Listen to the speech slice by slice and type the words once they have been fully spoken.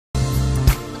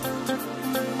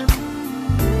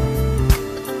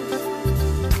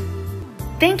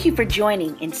Thank you for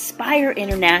joining Inspired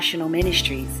International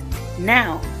Ministries.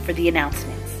 Now for the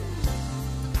announcements.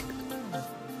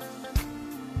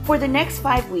 For the next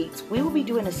 5 weeks, we will be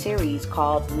doing a series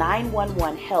called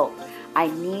 911 Help. I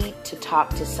Need to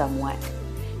Talk to Someone.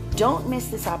 Don't miss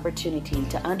this opportunity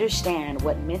to understand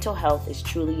what mental health is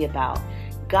truly about.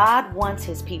 God wants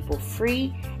His people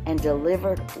free and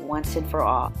delivered once and for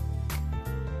all.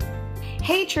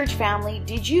 Hey church family,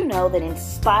 did you know that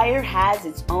Inspire has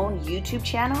its own YouTube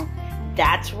channel?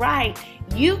 That's right.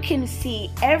 You can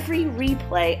see every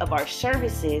replay of our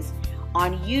services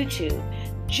on YouTube.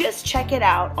 Just check it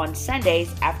out on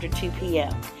Sundays after 2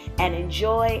 p.m. and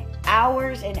enjoy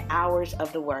hours and hours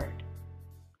of the Word.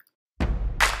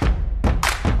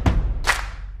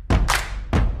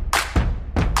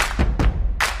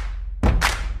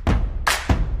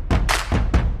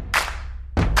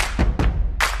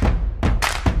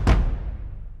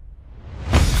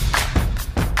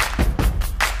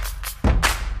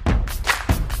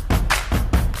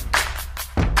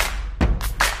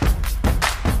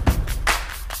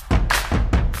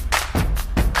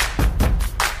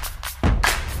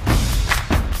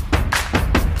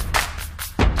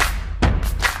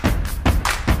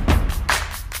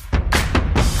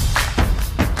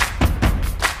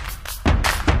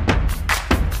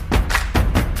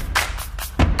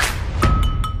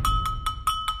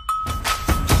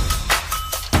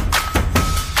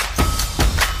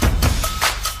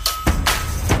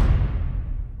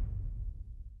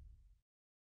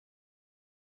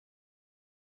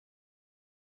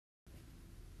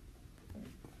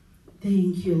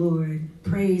 Thank you, Lord.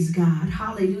 Praise God.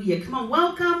 Hallelujah. Come on,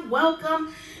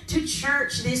 welcome to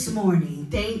church this morning.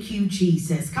 Thank you,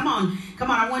 Jesus. Come on.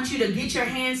 I want you to get your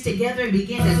hands together and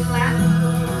begin to clap.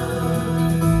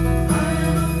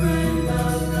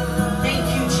 Thank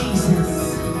you,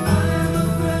 Jesus.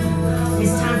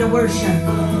 It's time to worship.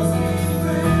 Thank you,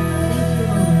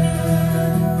 Lord.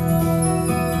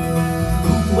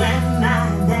 Who am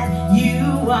I that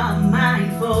you are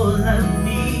mindful of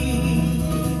me?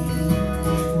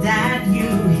 That you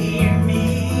hear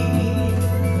me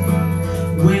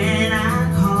when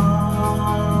I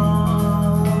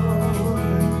call.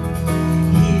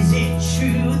 Is it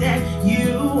true that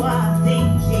you are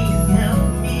thinking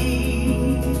of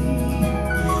me?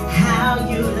 How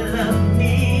you love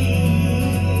me?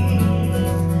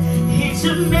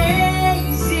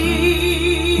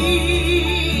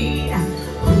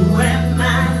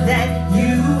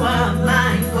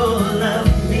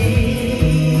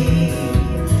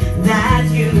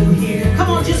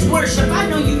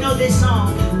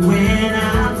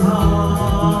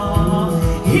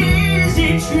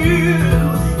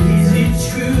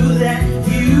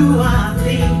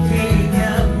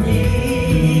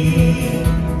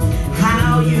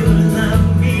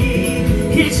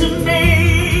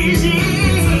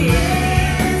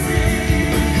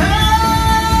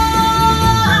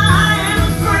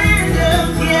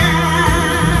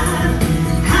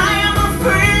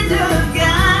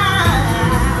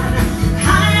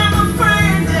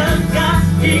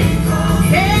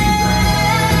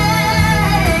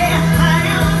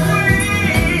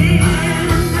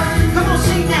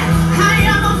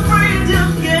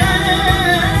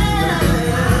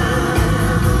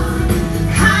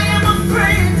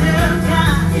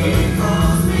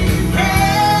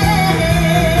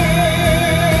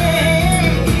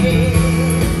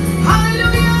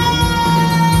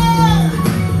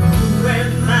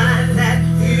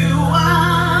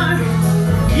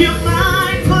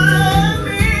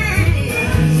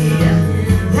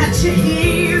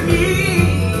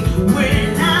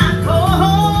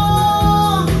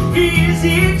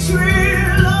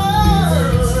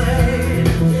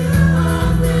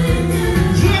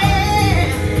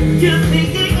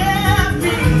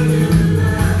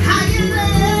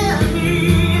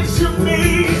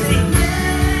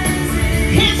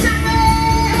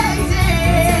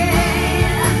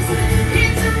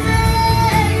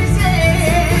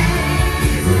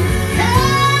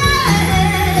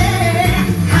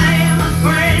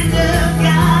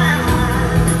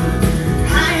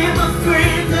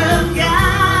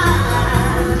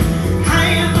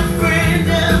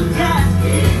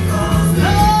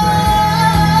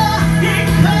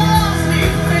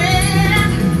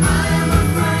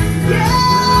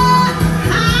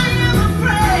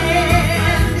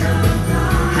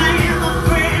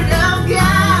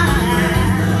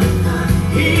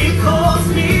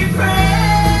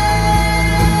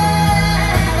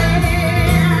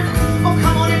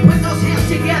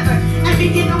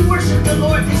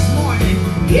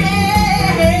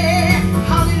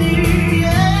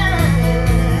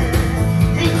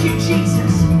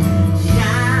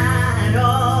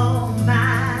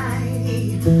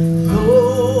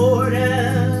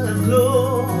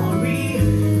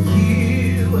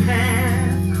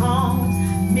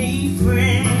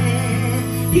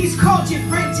 He's called you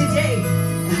friend today.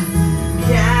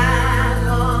 God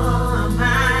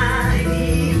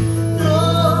Almighty,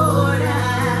 Lord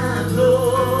of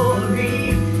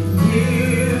glory,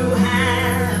 you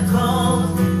have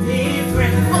called me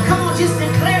friend. Oh, come on, just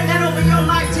declare that over your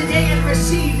life today and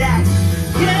receive that.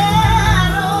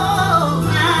 God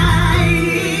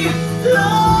Almighty,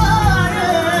 Lord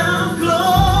of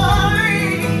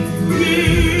glory,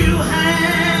 you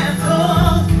have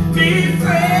called me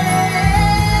friend.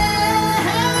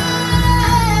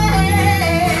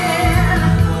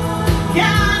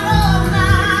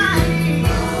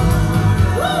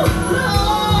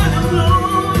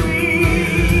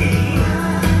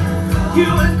 You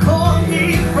would call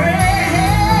me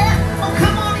friend. Oh,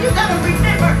 come on, you gotta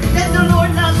remember that the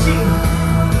Lord loves you.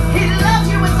 He loves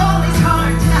you with all his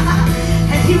heart.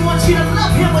 And he wants you to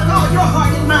love him with all your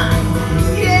heart and mind.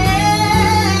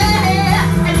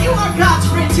 Yeah. And you are God's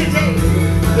friend today.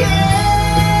 Yeah.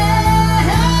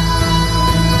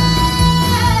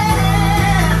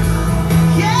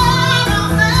 God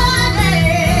Almighty,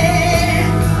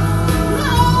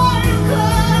 Lord of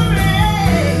glory,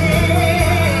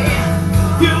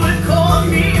 you would call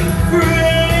me friend.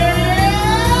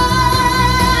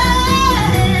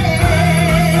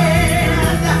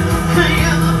 I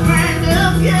am a friend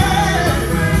of God.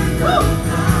 Woo.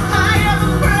 I am a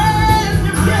friend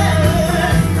of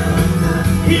God.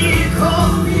 He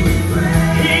calls me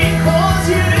friend. He calls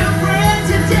you friend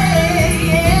today.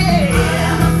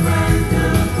 Yeah.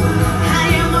 I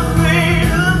am a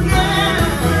friend of God.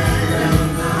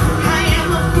 I am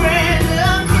a friend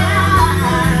of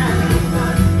God.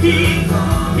 He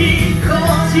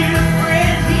calls you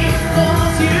friend. He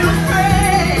calls you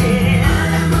friend.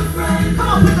 Come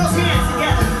on, put those hands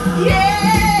together.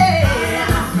 Yeah.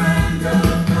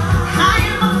 I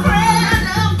am a friend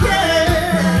of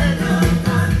God.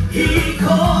 He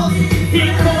calls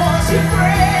you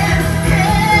friend.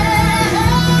 Yeah.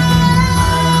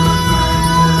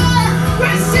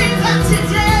 Receive that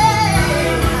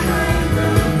today.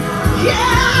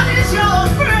 God is your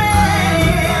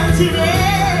friend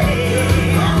today.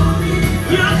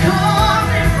 You call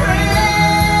me friend.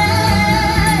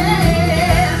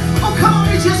 Oh, come on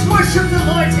and just worship the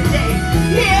Lord today.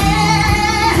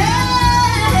 Yeah.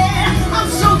 I'm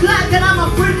so glad that I'm a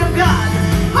friend of God.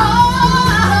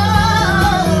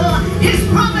 Oh, his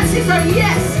promises are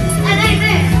yes and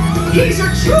amen. He's a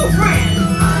true friend.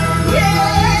 Yeah.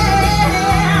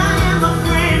 I am a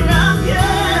friend of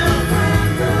God.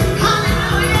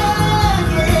 Hallelujah.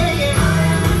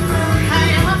 Yeah. I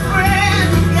am a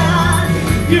friend of God.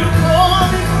 You call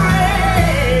me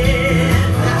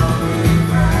friend.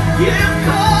 You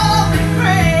call me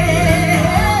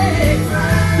friend.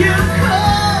 You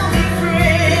call me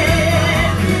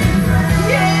friend.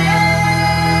 Yeah.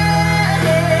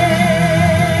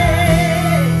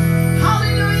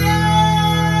 Hallelujah.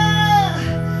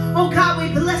 Oh God, we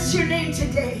bless your name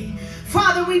today.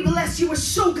 Father, we bless you. We're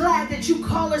so glad that you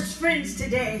call us friends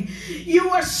today. You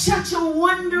are such a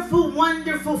wonderful,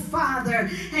 wonderful Father,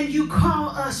 and you call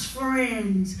us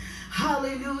friends.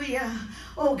 Hallelujah.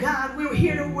 Oh God, we're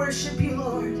here to worship you,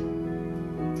 Lord.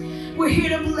 We're here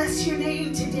to bless your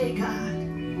name today, God.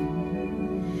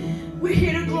 We're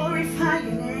here to glorify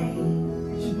your name.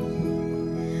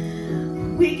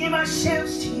 We give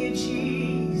ourselves to you,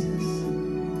 Jesus.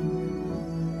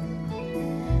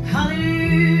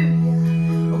 Hallelujah.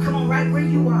 Oh, come on, right where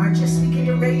you are, just begin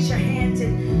to raise your hands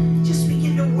and just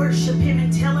begin to worship him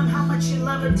and tell him how much you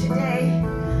love him today.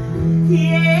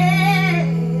 Yeah.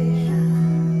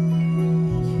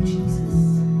 Thank you,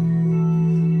 Jesus.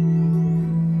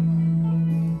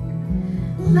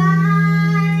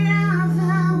 Light of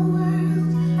the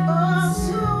world, oh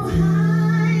so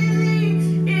highly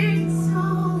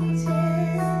exalted.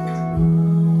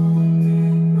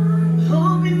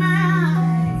 Open my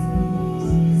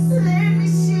eyes, let me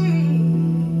see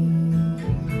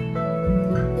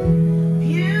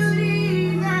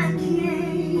beauty that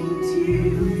came to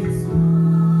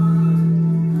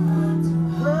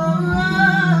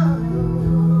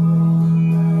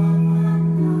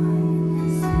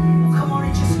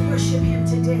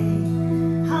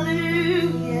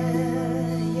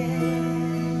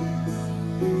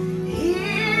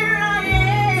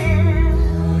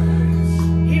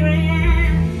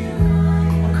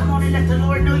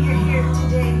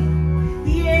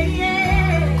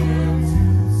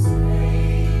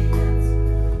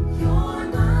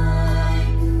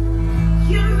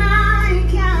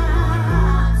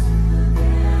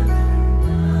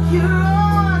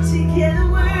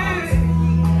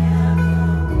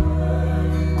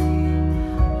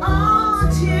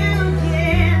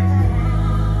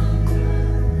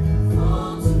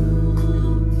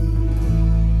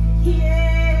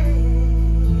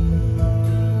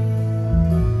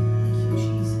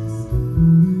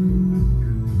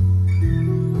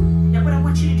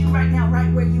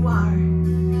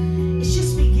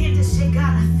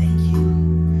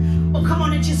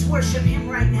to just worship him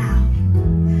right now.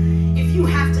 If you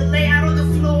have to lay out on the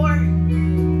floor,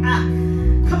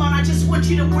 come on, I just want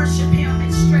you to worship him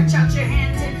and stretch out your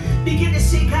hands and begin to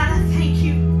say, God, I thank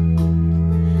you.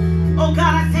 Oh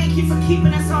God, I thank you for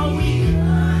keeping us all week.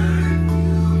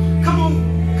 Come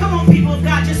on, people of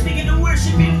God, just begin to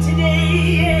worship him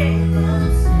today.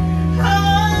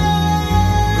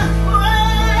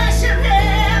 Worship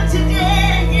him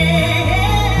today.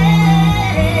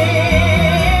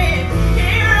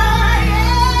 Here I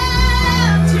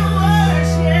am to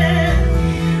worship.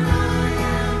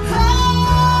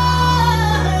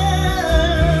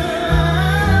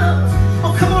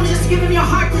 Oh, come on, just give him your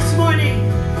heart this morning.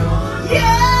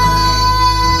 Yeah.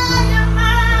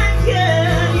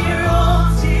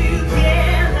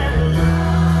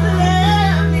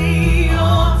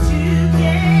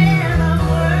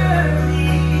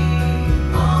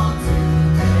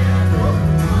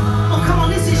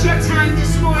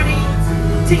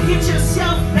 To get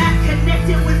yourself back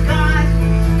connected with God.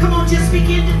 Come on, just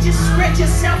begin to just spread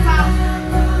yourself out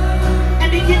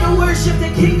and begin to worship the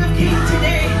King of Kings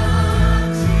today.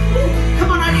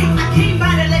 Come on, I came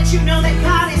by to let you know that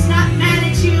God is not mad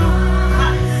at you.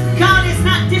 God is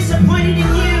not disappointed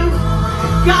in you.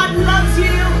 God loves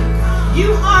you.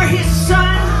 You are his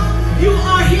son. You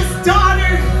are his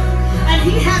daughter. And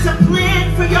he has a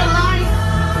plan for your life.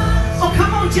 Oh,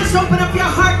 come on, just open up your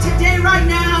heart today, right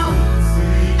now.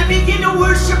 And begin to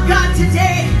worship God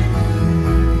today.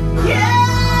 Yeah,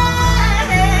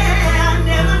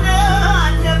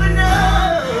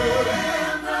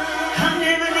 I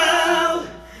never know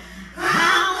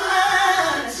how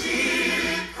much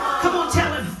it costs. Come on,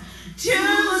 tell him.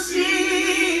 To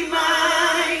see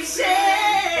my sins.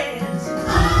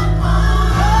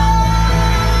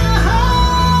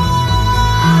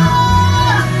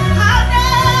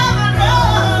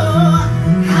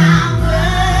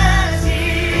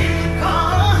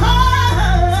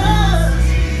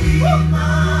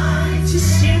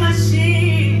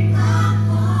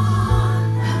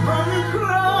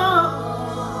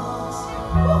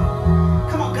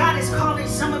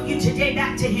 Today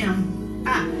back to him.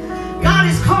 God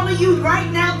is calling you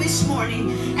right now this morning,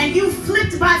 and you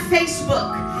flipped by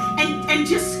Facebook and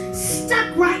just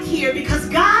stuck right here because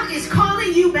God is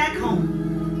calling you back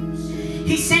home.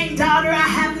 He's saying, daughter, I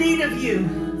have need of you.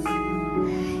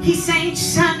 He's saying,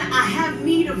 son, I have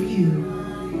need of you.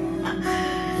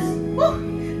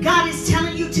 God is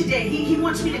telling you today, he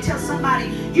wants me to tell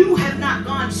somebody, you have not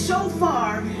gone so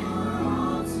far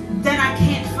that I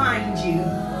can't find you.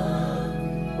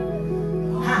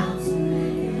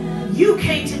 You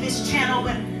came to this channel,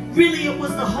 but really it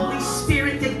was the Holy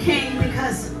Spirit that came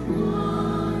because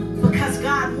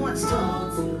God wants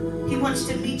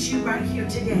to meet you right here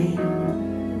today.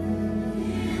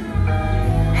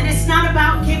 And it's not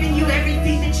about giving you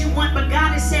everything that you want, but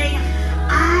God is saying,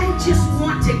 I just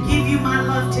want to give you my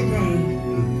love today.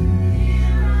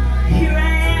 Here I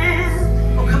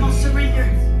am. Oh, come on, surrender.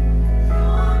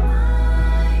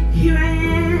 Here I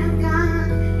am, God.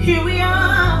 Here we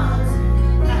are.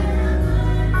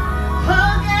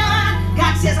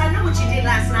 Says, I know what you did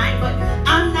last night, but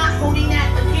I'm not holding that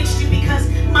against you because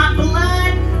my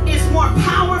blood is more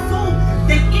powerful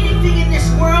than anything in this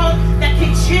world that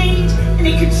can change and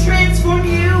it can transform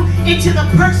you into the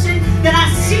person that I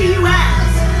see you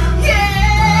as. Yeah!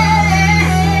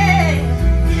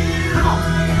 Come on.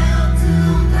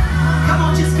 Come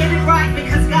on, just get it right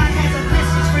because God has a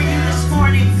message for you this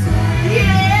morning.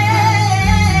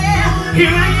 Yeah!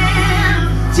 Here I am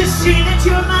to see that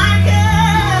you're my God.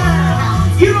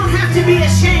 You don't have to be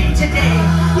ashamed today.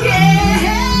 Yeah,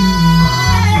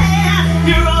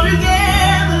 you're all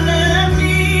together, love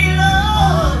me,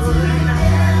 Lord.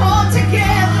 All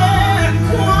together,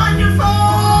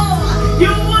 wonderful.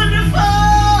 You're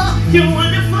wonderful. You're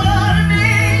wonderful to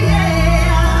me.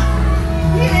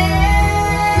 Yeah,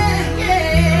 yeah,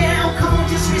 yeah. Oh, come on,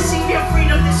 just receive your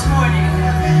freedom this morning.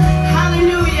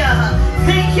 Hallelujah.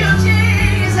 Thank you,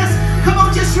 Jesus. Come on,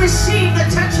 just receive the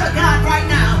touch of God right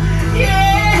now.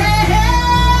 Yeah.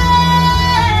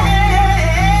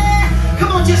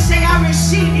 Come on, just say, I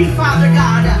receive you, Father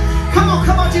God. Come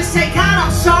on, just say, God,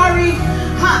 I'm sorry.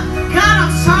 God,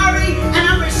 I'm sorry, and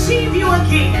I receive you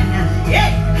again. Yeah.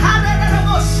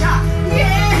 Yeah.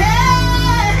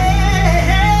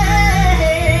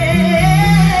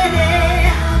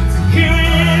 Here I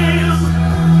am.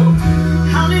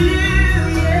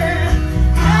 Hallelujah.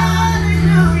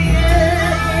 Hallelujah.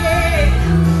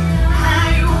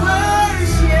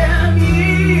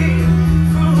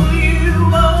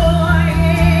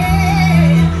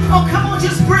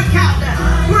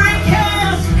 Break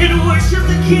out and worship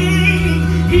the King.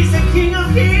 He's the King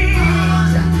of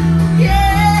Kings.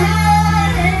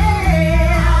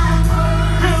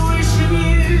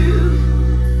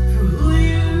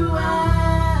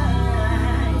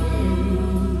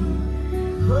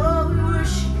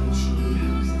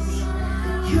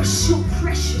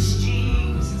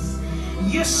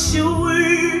 You're so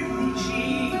worthy,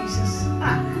 Jesus.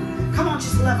 Come on,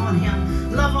 just love on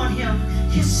him. Love on him.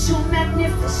 You're so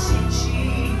magnificent,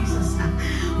 Jesus.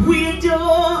 We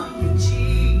adore you,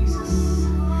 Jesus.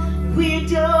 We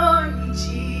adore you,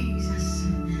 Jesus.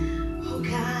 Oh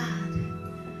God,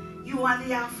 you are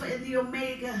the Alpha and the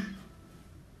Omega.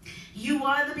 You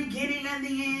are the beginning and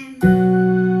the end.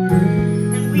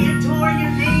 And we adore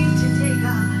your name today,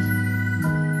 God.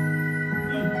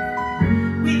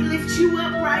 We lift you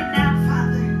up right now,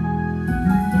 Father.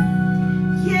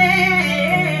 Yeah.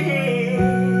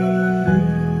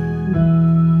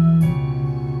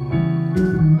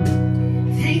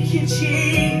 Thank you,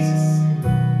 Jesus.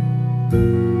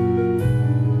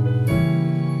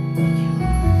 Thank you,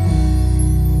 Lord.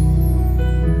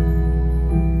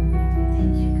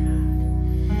 Thank you, God.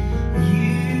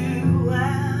 You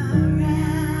are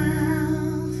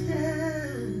Alpha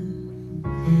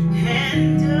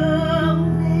and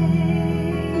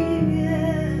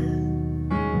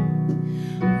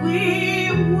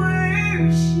we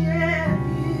worship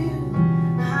you,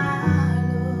 our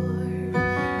Lord.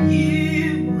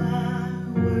 You are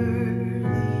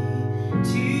worthy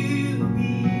to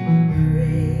be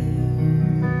praised.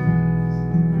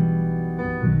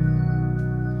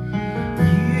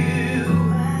 You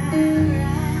are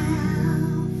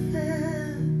Alpha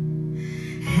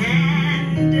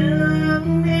and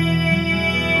Omega.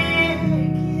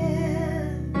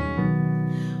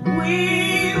 We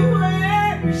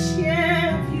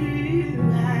worship you,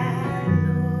 our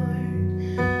Lord.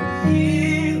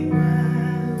 You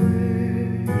are worthy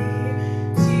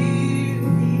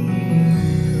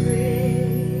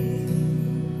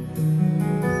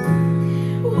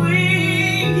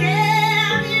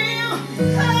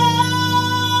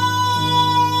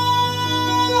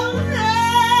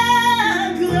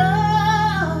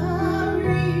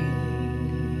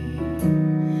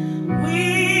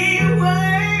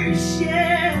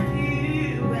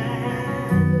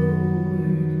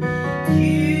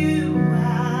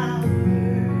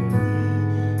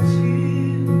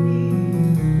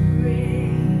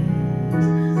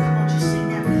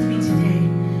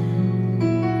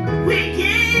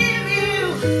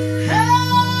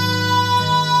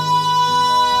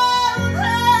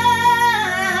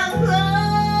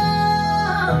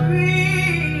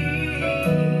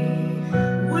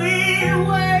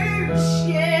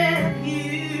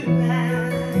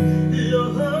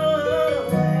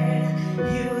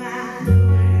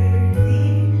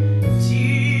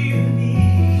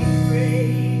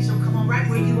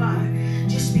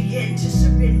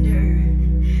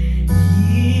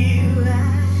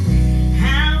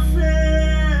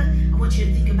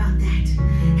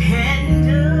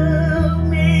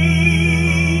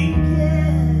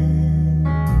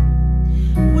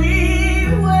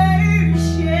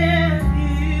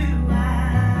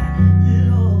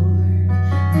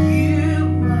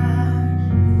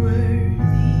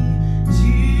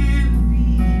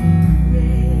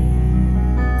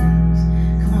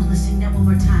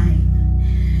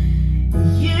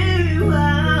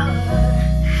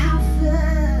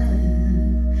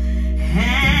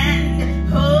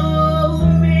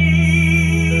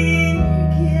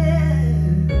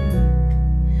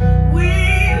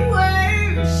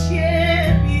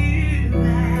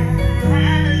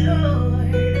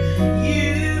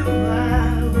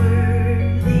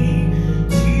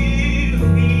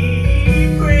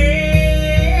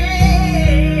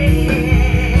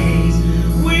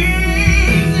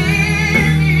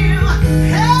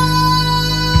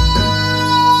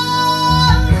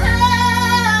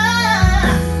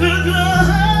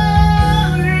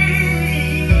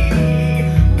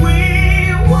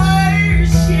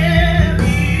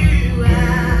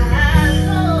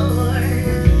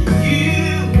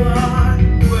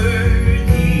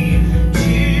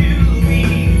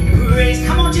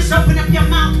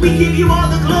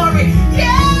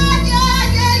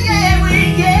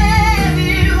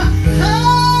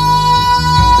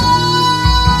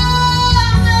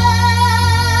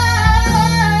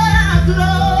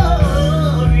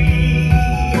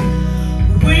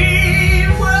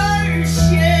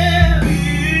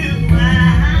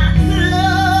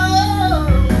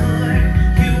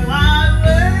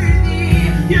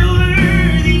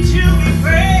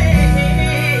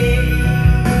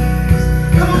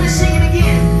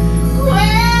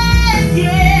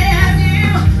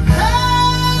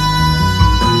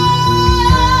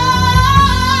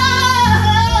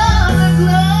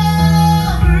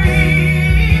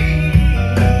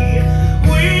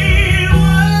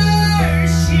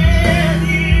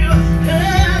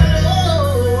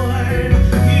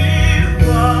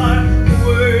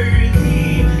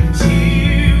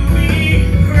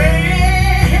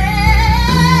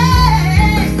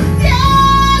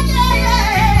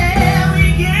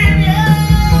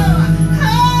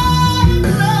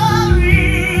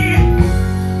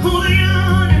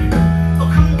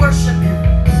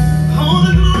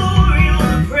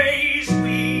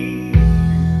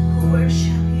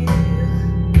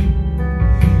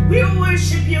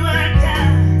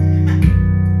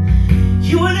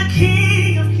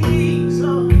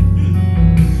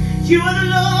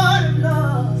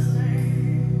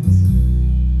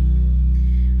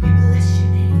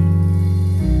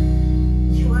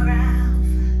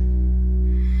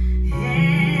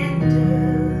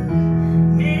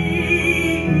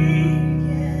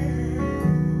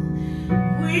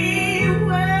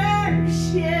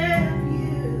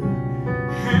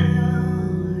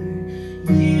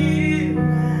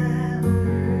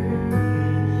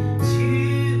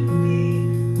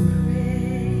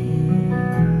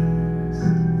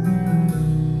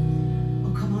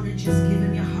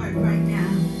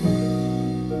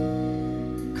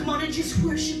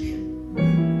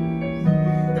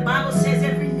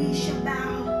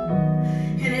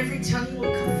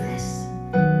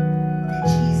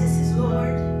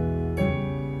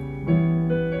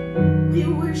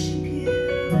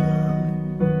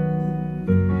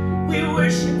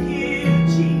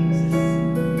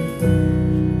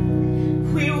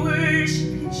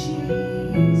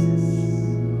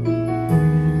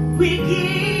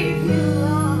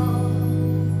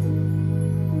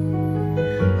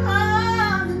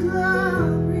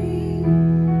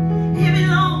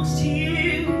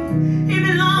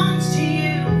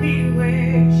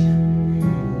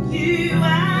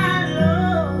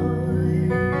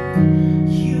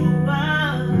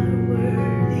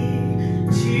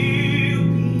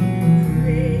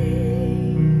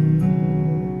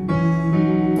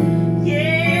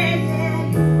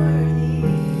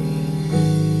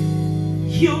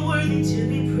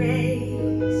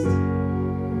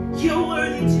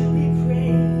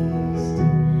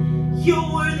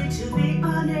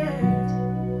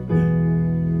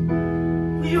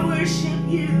we worship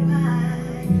you,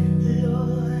 my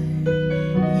Lord.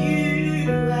 You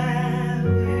are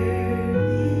worthy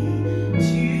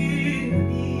to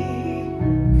be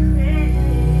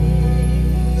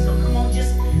praised. So come on,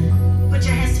 just put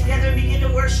your hands together and begin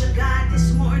to worship God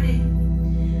this morning.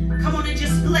 Come on and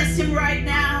just bless him right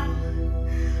now.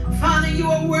 Father,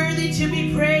 you are worthy to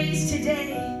be praised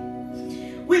today.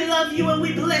 We love you and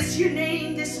we bless your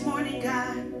name this morning,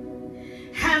 God.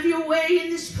 Have your way in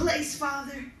this place,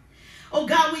 Father. Oh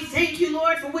God, we thank you,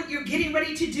 Lord, for what you're getting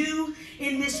ready to do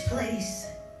in this place.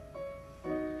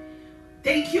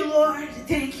 Thank you, Lord.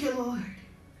 Thank you, Lord.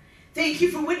 Thank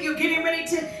you for what you're getting ready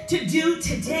to do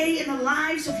today in the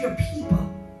lives of your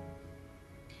people.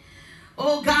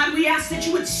 Oh God, we ask that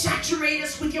you would saturate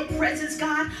us with your presence,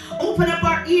 God. Open up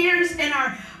our ears and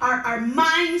our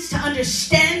minds to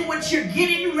understand what you're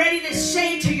getting ready to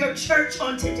say to your church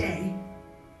on today.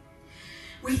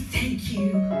 We thank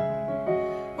you.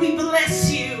 We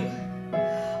bless you.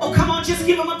 Oh, come on, just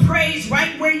give him a praise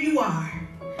right where you are.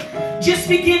 Just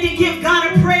begin to give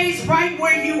God a praise right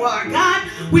where you are. God,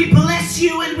 we bless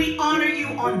you and we honor you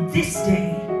on this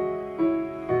day.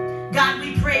 God,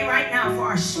 we pray right now for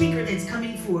our speaker that's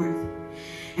coming forth.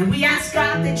 And we ask,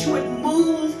 God, that you would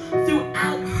move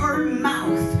throughout her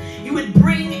mouth. You would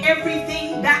bring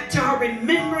everything back to her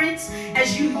remembrance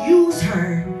as you use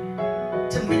her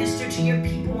to minister to your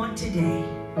people on today.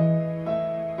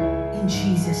 In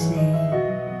Jesus' name,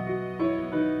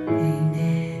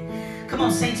 amen. Come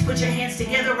on, saints, put your hands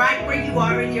together right where you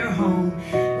are in your home.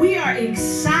 We are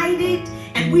excited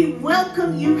and we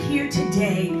welcome you here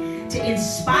today to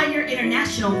Inspired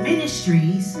International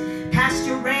Ministries.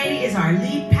 Pastor Ray is our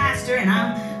lead pastor and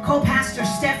I'm co-pastor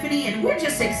Stephanie, and we're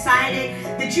just excited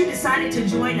that you decided to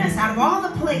join us out of all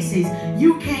the places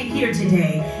you came here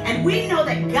today. And we know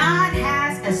that God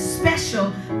has a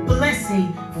special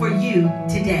blessing for you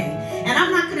today. And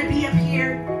I'm not going to be up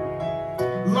here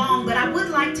long, but I would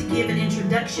like to give an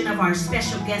introduction of our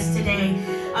special guest today.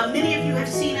 Many of you have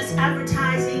seen us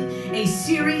advertising a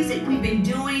series that we've been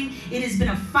doing. It has been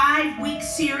a 5-week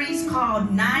series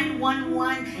called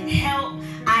 911 Help,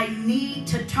 I Need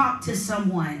to Talk to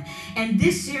Someone. And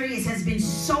this series has been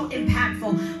so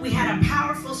impactful. We had a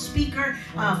powerful speaker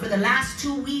for the last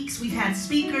 2 weeks. We've had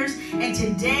speakers, and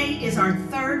today is our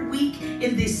 3rd week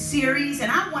in this series. And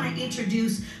I want to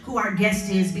introduce who our guest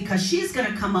is, because she's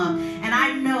going to come up, and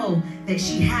I know that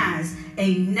she has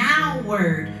a now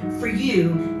word for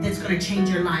you that's going to change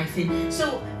your life. And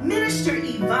so Minister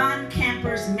Yvonne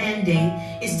Camper's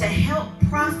mandate is to help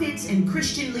prophets and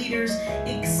Christian leaders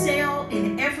excel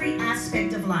in every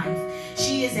aspect of life.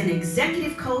 She is an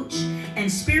executive coach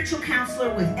and spiritual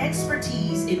counselor with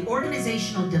expertise in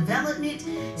organizational development,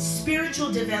 spiritual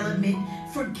development,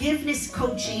 forgiveness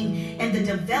coaching, and the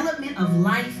development of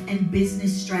life and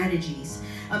business strategies.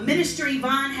 Minister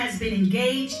Yvonne has been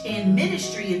engaged in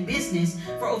ministry and business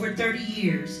for over 30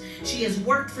 years. She has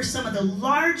worked for some of the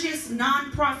largest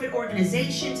nonprofit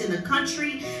organizations in the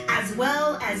country, as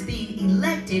well as being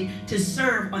elected to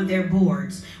serve on their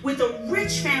boards. With a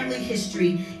rich family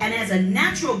history and as a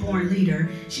natural-born leader,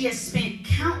 she has spent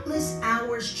countless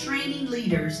hours training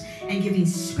leaders and giving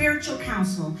spiritual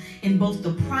counsel in both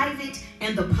the private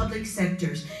and the public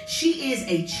sectors. She is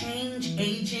a change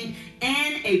agent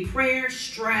and a prayer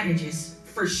strategist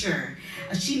for sure.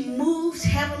 She moves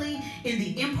heavily in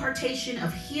the impartation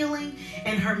of healing,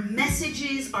 and her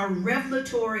messages are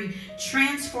revelatory,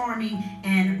 transforming,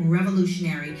 and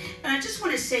revolutionary. And I just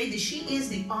want to say that she is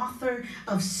the author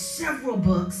of several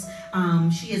books.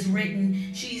 She has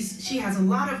written, she has a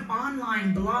lot of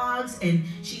online blogs, and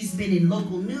she's been in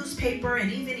local newspaper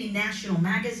and even in national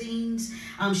magazines.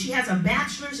 She has a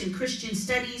bachelor's in Christian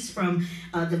studies from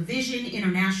the Vision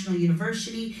International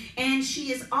University, and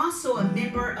she is also a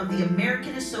member of the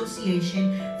American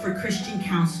Association for Christian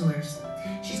Counselors.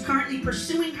 She's currently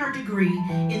pursuing her degree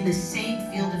in the same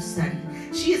field of study.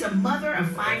 She is a mother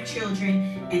of 5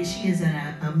 children, and she is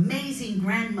an amazing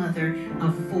grandmother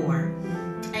of 4.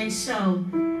 And so,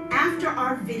 after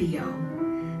our video,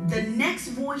 the next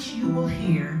voice you will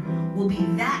hear will be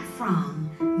that from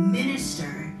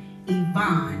Minister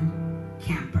Yvonne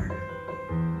Camper.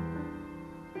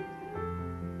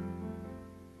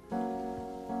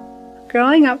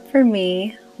 Growing up for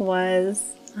me was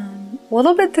a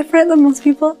little bit different than most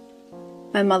people.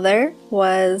 My mother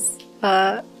was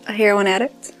a heroin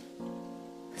addict.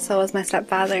 So was my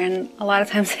stepfather, and a lot of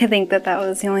times I think that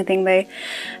was the only thing they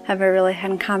ever really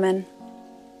had in common.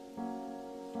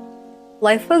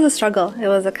 Life was a struggle. It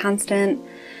was a constant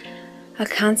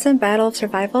battle of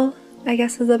survival, I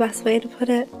guess is the best way to put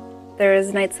it. There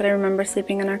was nights that I remember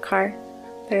sleeping in our car.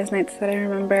 There was nights that I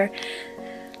remember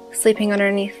sleeping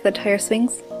underneath the tire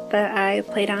swings that I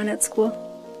played on at school.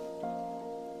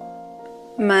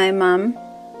 My mom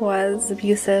was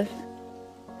abusive.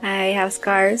 I have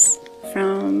scars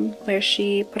from where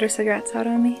she put her cigarettes out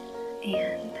on me,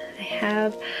 and I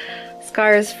have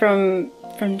scars from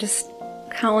just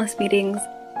countless beatings.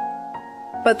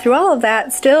 But through all of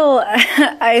that, still,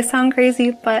 I sound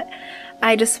crazy, but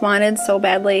I just wanted so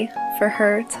badly for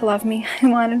her to love me. I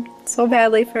wanted so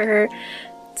badly for her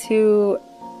to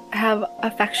have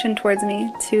affection towards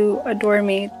me, to adore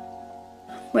me.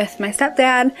 With my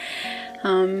stepdad,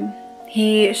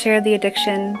 he shared the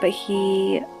addiction, but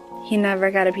he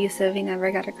never got abusive, he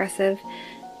never got aggressive.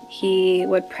 He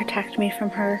would protect me from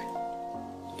her.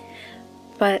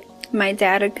 But my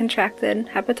dad had contracted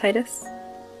hepatitis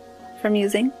from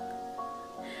using,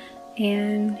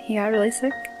 and he got really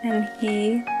sick, and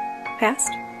he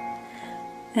passed.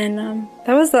 And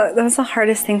that was the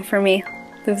hardest thing for me,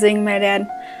 losing my dad.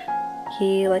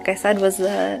 He, like I said, was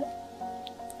the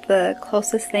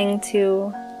closest thing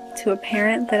to a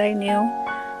parent that I knew.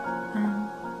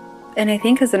 And I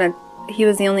think he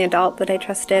was the only adult that I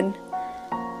trusted.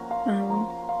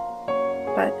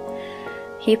 But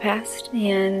he passed,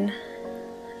 and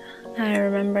I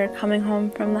remember coming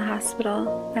home from the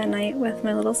hospital that night with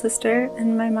my little sister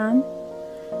and my mom.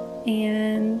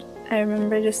 And I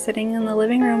remember just sitting in the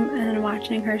living room and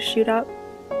watching her shoot up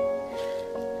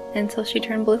until she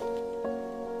turned blue.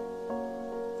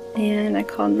 And I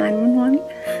called 911.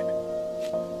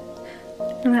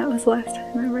 And that was the last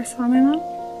time I ever saw my mom.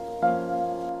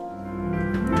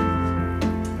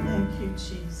 Thank you,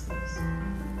 Jesus.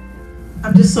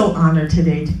 I'm just so honored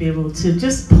today to be able to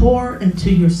just pour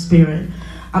into your spirit.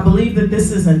 I believe that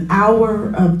this is an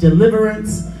hour of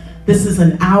deliverance. This is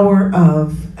an hour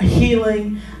of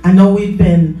healing. I know we've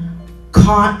been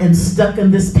caught and stuck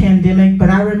in this pandemic, but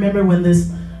I remember when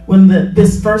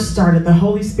this first started, the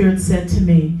Holy Spirit said to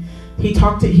me,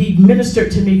 he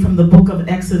ministered to me from the book of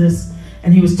Exodus,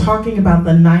 and he was talking about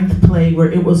the 9th plague,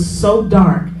 where it was so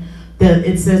dark that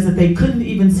it says that they couldn't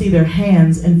even see their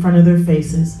hands in front of their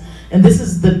faces. And this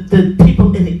is the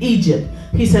people in Egypt.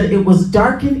 He said it was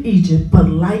dark in Egypt, but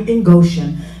light in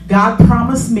Goshen. God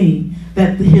promised me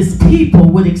that his people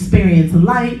would experience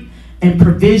light and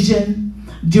provision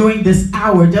during this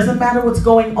hour. It doesn't matter what's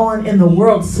going on in the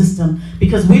world system,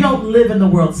 because we don't live in the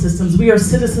world systems. We are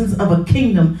citizens of a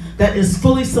kingdom that is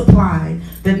fully supplied,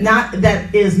 that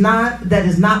is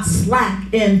not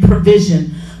slack in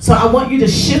provision. So I want you to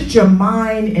shift your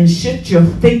mind and shift your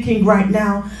thinking right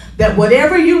now, that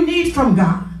whatever you need from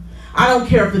God, I don't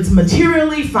care if it's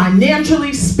materially,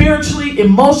 financially, spiritually,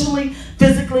 emotionally,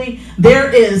 physically, there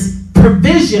is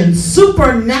provision,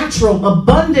 supernatural,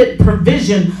 abundant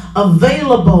provision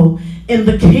available in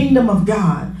the kingdom of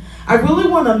God. I really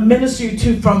want to minister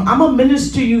I'm going to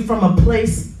minister to you from a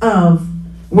place of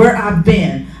where I've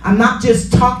been. I'm not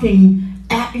just talking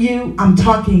at you, I'm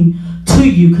talking to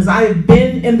you, because I have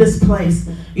been in this place.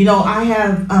 You know, I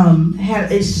have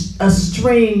had a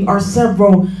string or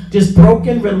several just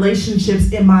broken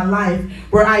relationships in my life,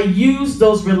 where I use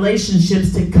those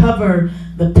relationships to cover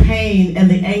the pain and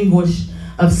the anguish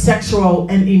of sexual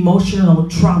and emotional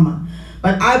trauma.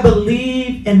 But I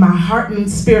believe in my heart and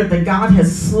spirit that God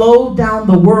has slowed down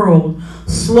the world,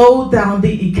 slowed down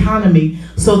the economy,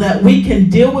 so that we can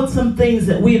deal with some things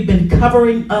that we have been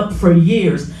covering up for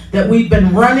years, that we've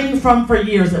been running from for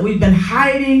years, that we've been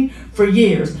hiding for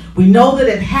years. We know that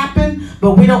it happened,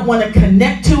 but we don't want to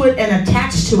connect to it and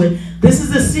attach to it. This is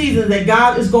the season that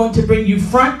God is going to bring you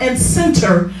front and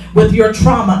center with your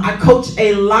trauma. I coach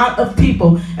a lot of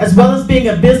people. As well as being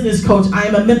a business coach, I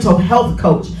am a mental health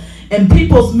coach. And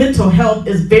people's mental health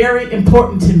is very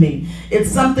important to me. It's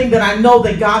something that I know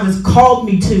that God has called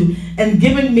me to, and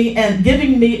giving me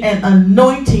an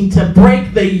anointing to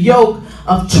break the yoke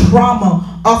of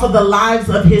trauma off of the lives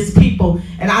of his people.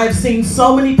 And I have seen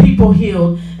so many people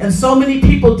healed and so many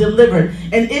people delivered.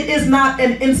 And it is not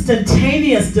an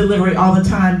instantaneous delivery all the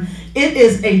time. It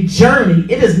is a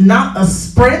journey. It is not a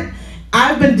sprint.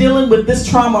 I've been dealing with this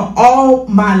trauma all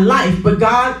my life, but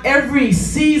God, every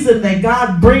season that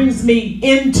God brings me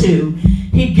into,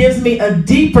 he gives me a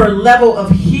deeper level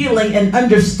of healing and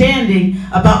understanding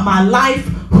about my life,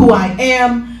 who I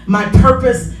am, my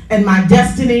purpose, and my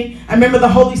destiny. I remember the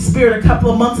Holy Spirit a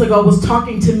couple of months ago was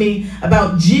talking to me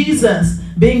about Jesus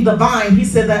being the vine. He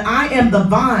said that I am the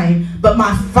vine, but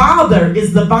my Father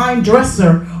is the vine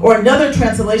dresser, or another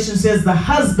translation says the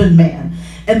husbandman.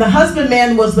 And the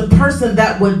husbandman was the person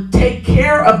that would take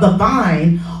care of the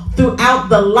vine throughout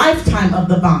the lifetime of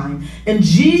the vine. And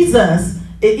Jesus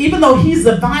even though he's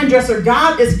the vine dresser,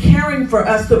 God is caring for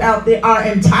us throughout our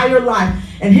entire life.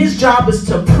 And his job is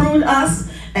to prune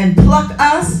us and pluck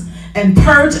us and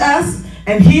purge us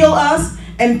and heal us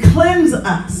and cleanse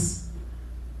us.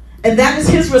 And that is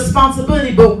his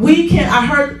responsibility. But we can, I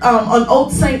heard an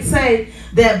old saint say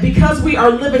that because we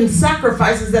are living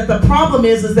sacrifices, that the problem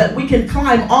is that we can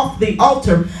climb off the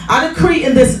altar. I decree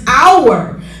in this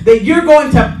hour that you're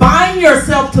going to bind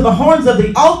yourself to the horns of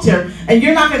the altar, and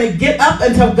you're not going to get up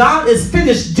until God is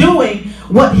finished doing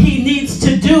what he needs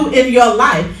to do in your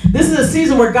life. This is a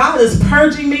season where God is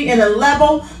purging me in a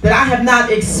level that I have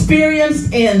not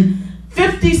experienced in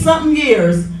 50-something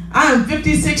years. I am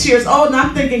 56 years old, and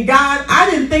I'm thinking, God,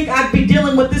 I didn't think I'd be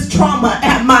dealing with this trauma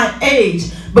at my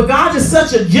age. But God is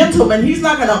such a gentleman. He's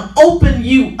not going to open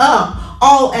you up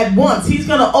all at once. He's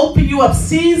going to open you up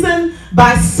season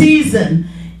by season.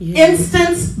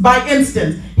 Instance by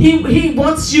instance. He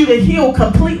wants you to heal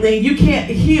completely. You can't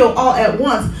heal all at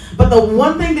once. But the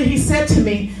one thing that he said to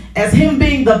me, as him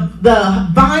being the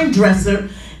vine dresser,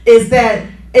 is that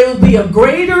it will be a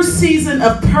greater season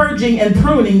of purging and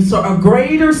pruning, so a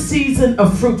greater season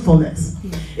of fruitfulness.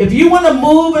 If you want to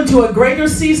move into a greater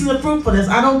season of fruitfulness,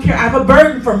 I don't care. I have a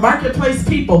burden for marketplace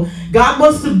people. God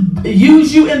wants to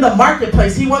use you in the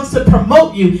marketplace. He wants to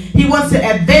promote you. He wants to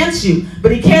advance you.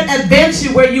 But he can't advance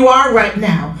you where you are right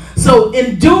now. So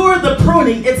endure the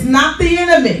pruning. It's not the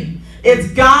enemy.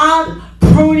 It's God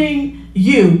pruning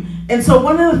you. And so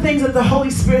one of the things that the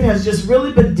Holy Spirit has just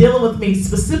really been dealing with me,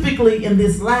 specifically in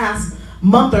this last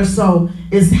month or so,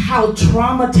 is how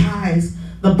traumatized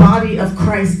the body of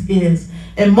Christ is.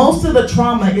 And most of the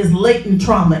trauma is latent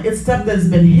trauma. It's stuff that's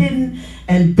been hidden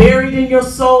and buried in your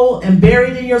soul and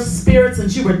buried in your spirit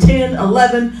since you were 10,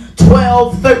 11,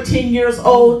 12, 13 years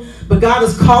old. But God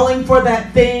is calling for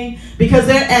that thing, because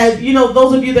there, as you know,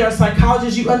 those of you that are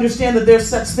psychologists, you understand that there's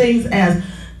such things as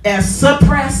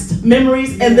suppressed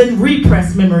memories and then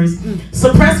repressed memories.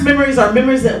 Suppressed memories are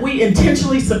memories that we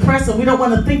intentionally suppress and we don't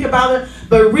want to think about it.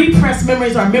 But repressed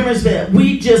memories are memories that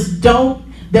we just don't,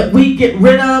 that we get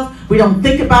rid of. We don't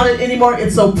think about it anymore.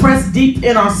 It's so pressed deep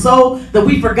in our soul that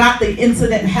we forgot the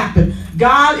incident happened.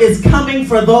 God is coming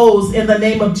for those in the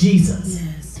name of Jesus.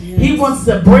 Yes, yes. He wants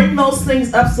to bring those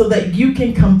things up so that you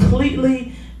can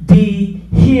completely be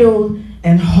healed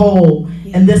and whole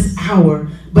in this hour.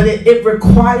 But it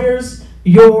requires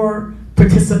your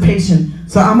participation.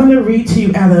 So I'm going to read to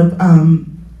you out of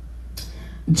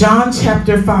John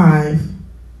chapter 5.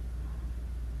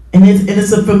 And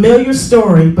it's a familiar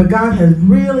story, but God has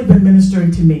really been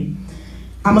ministering to me.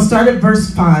 I'm going to start at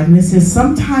verse 5. And it says,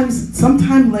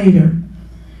 sometime later,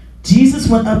 Jesus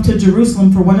went up to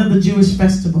Jerusalem for one of the Jewish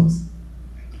festivals.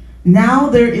 Now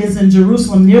there is in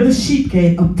Jerusalem near the sheep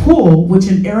gate a pool, which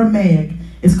in Aramaic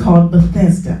is called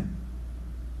Bethesda,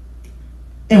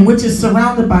 and which is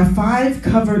surrounded by 5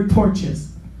 covered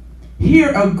porches.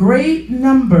 Here a great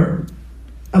number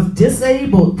of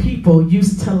disabled people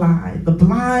used to lie: the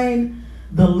blind,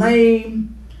 the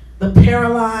lame, the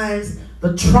paralyzed,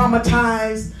 the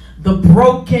traumatized, the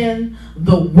broken,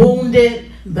 the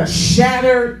wounded, the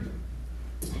shattered.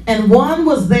 And one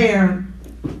was there,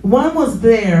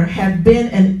 had been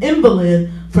an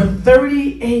invalid for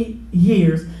 38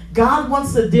 years. God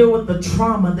wants to deal with the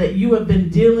trauma that you have been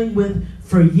dealing with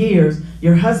for years.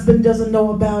 Your husband doesn't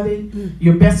know about it.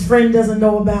 Your best friend doesn't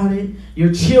know about it.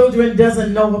 Your children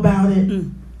doesn't know about it.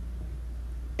 And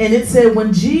it said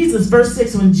when Jesus, verse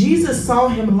 6, when Jesus saw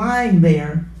him lying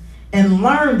there and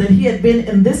learned that he had been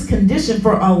in this condition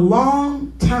for a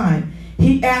long time,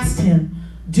 he asked him,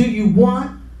 "Do you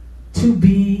want to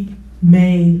be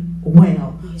made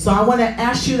well?" So I want to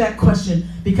ask you that question,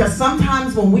 because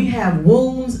sometimes when we have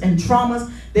wounds and traumas,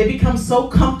 they become so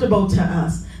comfortable to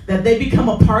us that they become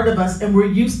a part of us, and we're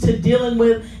used to dealing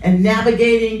with and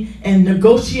navigating and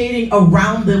negotiating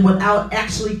around them without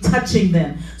actually touching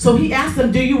them. So he asked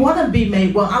them, "Do you want to be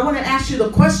made well?" I want to ask you the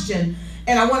question,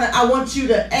 and I want you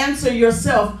to answer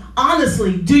yourself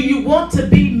honestly. Do you want to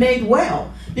be made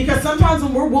well? Because sometimes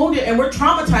when we're wounded and we're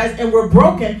traumatized and we're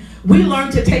broken, we learn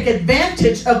to take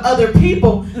advantage of other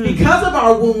people because of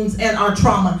our wounds and our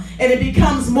trauma. And it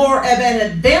becomes more of an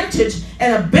advantage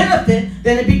and a benefit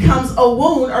than it becomes a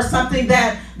wound or something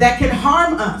that can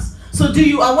harm us. So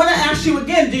I want to ask you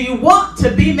again, do you want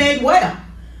to be made well?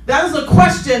 That is a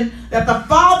question that the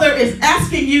Father is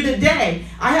asking you today.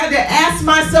 I had to ask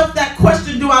myself that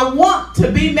question. Do I want to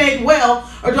be made well,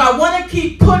 or do I want to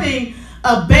keep putting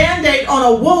a Band-Aid on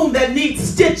a wound that needs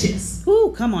stitches?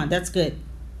 Ooh, come on, that's good.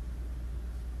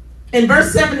 In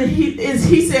verse 7,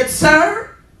 he said, "Sir,"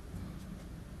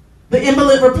 the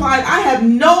invalid replied, "I have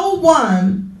no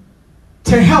one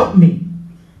to help me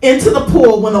into the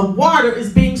pool when the water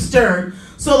is being stirred.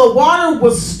 So the water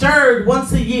was stirred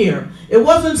once a year. It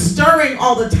wasn't stirring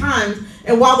all the time.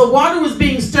 And while the water was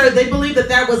being stirred, they believed that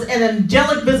that was an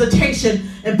angelic visitation,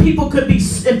 and people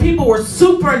were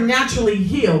supernaturally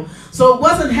healed. So it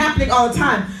wasn't happening all the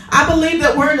time. I believe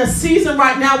that we're in a season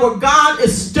right now where God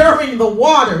is stirring the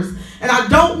waters, and I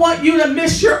don't want you to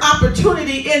miss your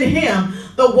opportunity in Him.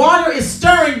 The water is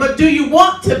stirring, but do you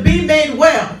want to be made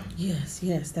well?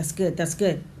 Yes, that's good. That's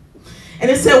good. And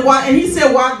it said, why? And he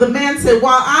said, while the man said,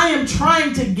 while I am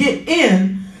trying to get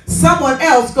in, someone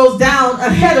else goes down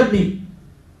ahead of me.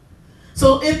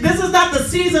 So this is not the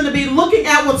season to be looking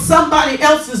at what somebody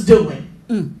else is doing.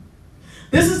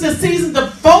 This is the season to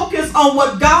focus on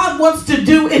what God wants to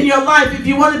do in your life if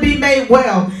you want to be made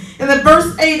well. And then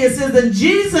verse 8, it says, and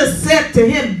Jesus said to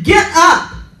him, get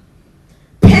up,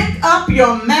 pick up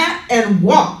your mat and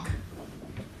walk.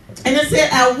 And it said,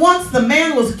 at once the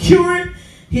man was cured.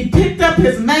 He picked up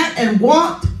his mat and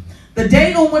walked. The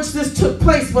day on which this took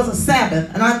place was a Sabbath.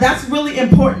 And that's really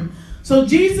important. So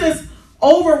Jesus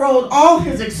overrode all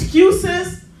his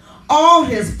excuses, all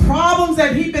his problems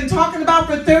that he'd been talking about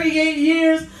for 38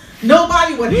 years.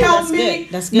 Nobody would help me.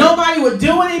 Nobody would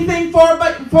do anything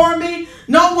for me.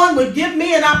 No one would give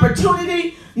me an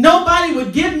opportunity. Nobody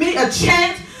would give me a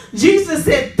chance. Jesus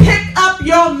said, pick up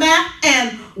your mat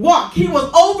and walk. He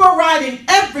was overriding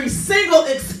every single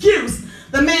excuse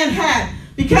the man had,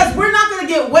 because we're not going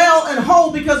to get well and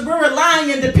whole because we're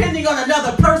relying and depending on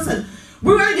another person.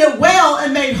 We're going to get well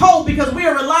and made whole because we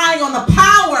are relying on the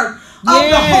power of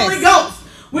the Holy Ghost.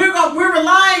 We're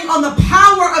relying on the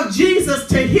power of Jesus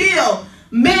to heal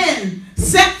men,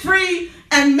 set free,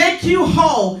 and make you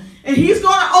whole. And He's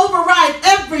going to override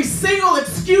every single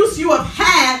excuse you have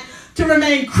had to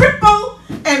remain crippled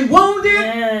and wounded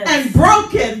and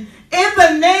broken in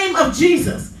the name of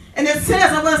Jesus. And it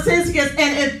says, I'm going to say this again,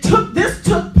 and this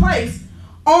took place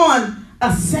on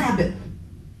a Sabbath.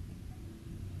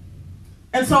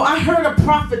 And so I heard a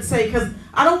prophet say, because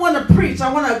I don't want to preach,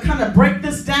 I want to kind of break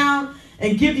this down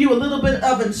and give you a little bit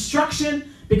of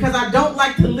instruction, because I don't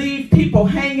like to leave people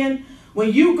hanging.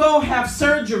 When you go have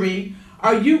surgery,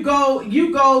 or you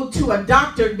go to a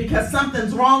doctor because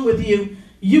something's wrong with you,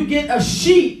 you get a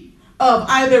sheet of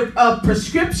either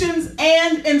prescriptions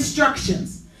and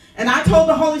instructions. And I told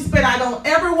the Holy Spirit, I don't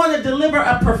ever want to deliver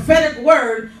a prophetic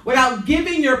word without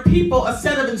giving your people a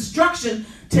set of instruction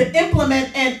to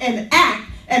implement and act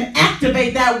and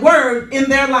activate that word in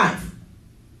their life.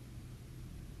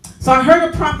 So I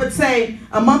heard a prophet say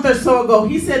a month or so ago,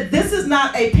 he said, this is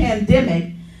not a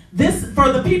pandemic. This,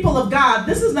 for the people of God,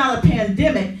 this is not a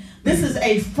pandemic. This is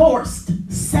a forced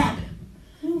Sabbath.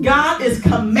 God is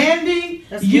commanding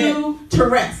you to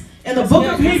rest. In the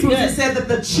book of Hebrews, it said that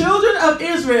the children of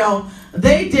Israel,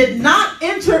 they did not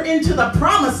enter into the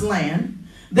promised land.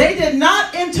 They did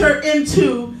not enter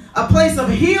into a place of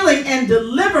healing and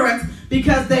deliverance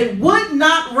because they would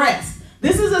not rest.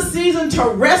 This is a season to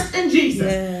rest in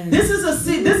Jesus. This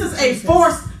is a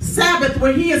forced Sabbath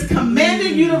where He is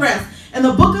commanding you to rest. In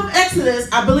the book of Exodus,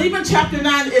 I believe in chapter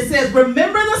 9, it says,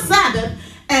 remember the Sabbath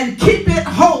and keep it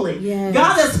holy.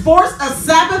 God has forced a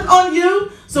Sabbath on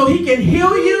you so He can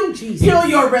heal you, heal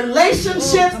your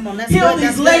relationships, heal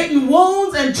these latent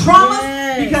wounds and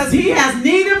traumas, because He has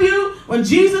need of you. When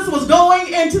Jesus was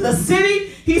going into the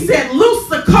city, He said, loose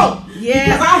the coat,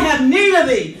 because I have need of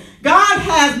thee. God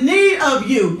has need of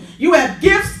you. You have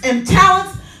gifts and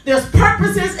talents. There's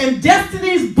purposes and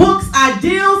destinies, books,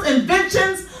 ideals,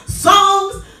 inventions,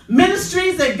 songs,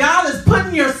 ministries that God has put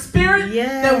in your spirit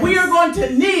that we are going to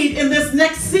need in this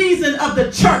next season of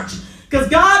the church. Because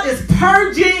God is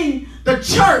purging the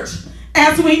church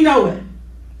as we know it.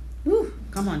 Ooh,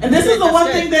 come on. And this is the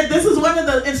one thing that, this is one of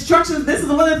the instructions, this is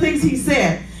one of the things He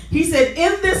said. He said,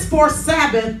 in this forced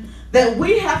Sabbath, that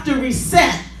we have to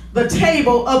reset the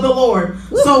table of the Lord.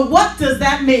 Ooh. So what does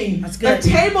that mean? The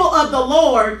table of the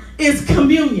Lord is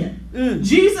communion.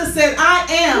 Jesus said, I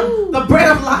am the bread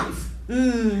of life.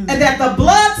 And that the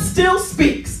blood still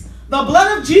speaks. The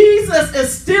blood of Jesus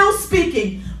is still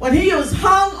speaking. When He was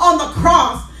hung on the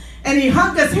cross and He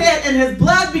hung His head and His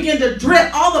blood began to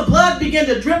drip, all the blood began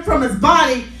to drip from His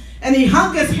body, and He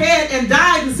hung His head and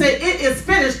died and said, it is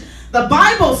finished. The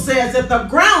Bible says that the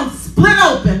ground split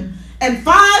open and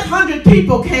 500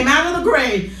 people came out of the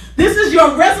grave. This is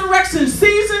your resurrection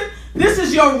season. This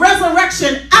is your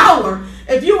resurrection hour.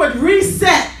 If you would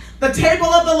reset the table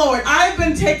of the Lord. I've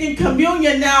been taking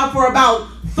communion now for about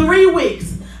 3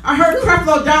 weeks. I heard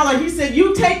Creflo Dollar, he said,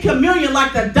 you take communion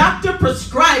like the doctor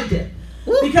prescribed it.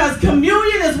 Because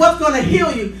communion is what's going to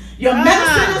heal you. Your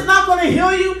medicine is not going to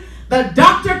heal you. The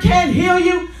doctor can't heal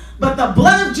you. But the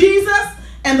blood of Jesus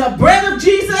And the bread of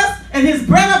Jesus and his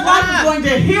bread of life is going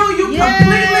to heal you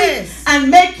completely and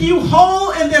make you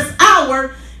whole in this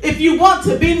hour if you want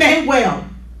to be made well.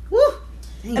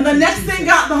 And the next thing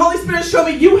the Holy Spirit showed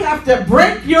me, you have to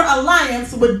break your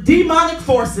alliance with demonic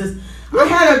forces. I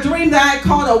had a dream that I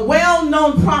called a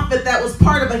well-known prophet that was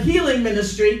part of a healing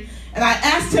ministry, and I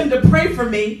asked him to pray for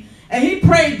me, and he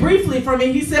prayed briefly for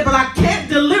me. He said, but I can't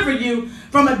deliver you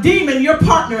from a demon you're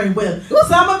partnering with.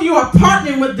 Some of you are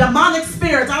partnering with demonic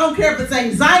spirits. I don't care if it's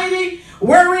anxiety,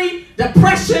 worry,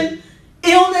 depression,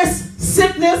 illness,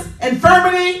 sickness,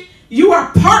 infirmity. You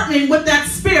are partnering with that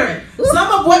spirit.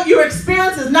 Some of what you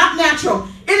experience is not natural.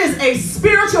 It is a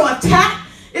spiritual attack.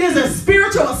 It is a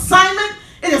spiritual assignment.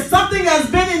 It is something that has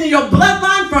been in your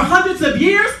bloodline for hundreds of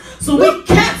years. So we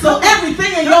cancel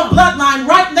everything in your bloodline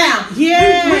right now.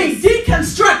 We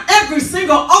deconstruct every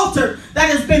single altar that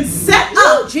has been set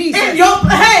up in your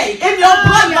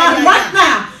bloodline right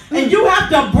now. And you have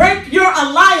to break your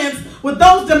alliance with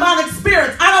those demonic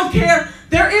spirits. I don't care.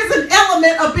 There is an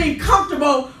element of being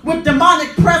comfortable with demonic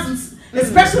presence,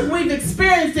 especially if we've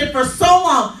experienced it for so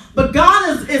long. But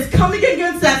God is coming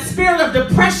against that spirit of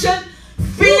depression,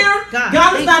 fear.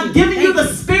 God is not giving you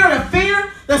the spirit of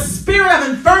fear, the spirit of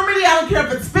infirmity. I don't care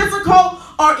if it's physical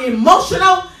or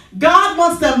emotional. God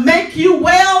wants to make you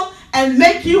well and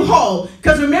make you whole.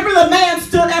 Because remember, the man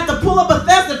stood at the pool of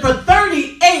Bethesda for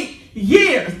 38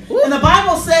 years. And the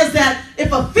Bible says that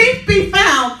if a thief be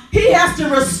found, he has to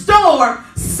restore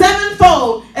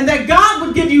sevenfold, and that God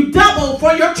would give you double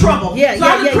for your trouble.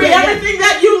 I decree everything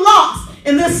that you lost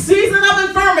in this season of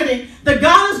infirmity, that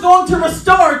God is going to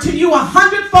restore to you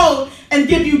 100-fold and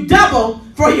give you double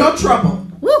for your trouble.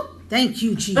 Thank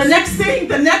you, Jesus.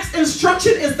 The next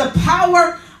instruction is the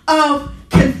power of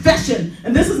confession.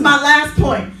 And this is my last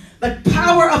point. The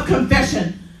power of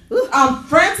confession.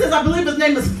 Francis, I believe his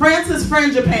name is Francis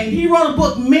Frangipane. He wrote a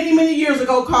book many, many years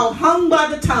ago called Hung by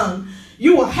the Tongue.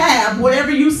 You will have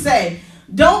whatever you say.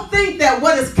 Don't think that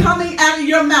what is coming out of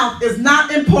your mouth is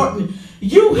not important.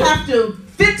 You have to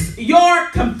fix your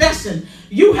confession.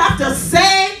 You have to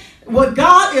say what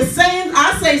God is saying.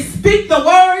 I say speak the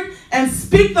word and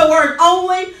speak the word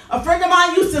only. A friend of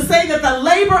mine used to say that the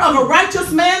labor of a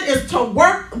righteous man is to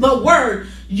work the word.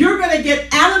 You're going to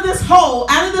get out of this hole,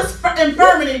 out of this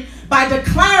infirmity, by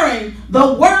declaring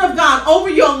the word of God over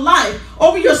your life,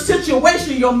 over your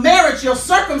situation, your marriage, your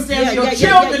circumstance, your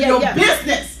children, your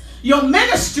business, your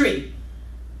ministry.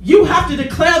 You have to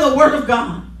declare the word of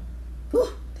God.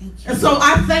 And so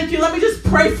I thank you. Let me just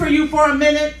pray for you for a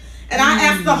minute. And I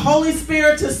ask the Holy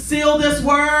Spirit to seal this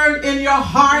word in your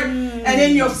heart and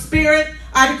in your spirit.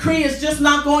 I decree it's just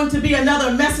not going to be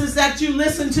another message that you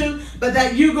listen to, but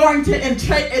that you're going to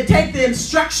take the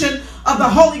instruction of the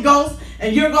Holy Ghost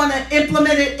and you're going to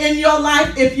implement it in your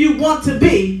life if you want to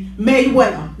be made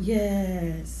well.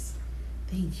 Yes.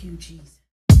 Thank you, Jesus.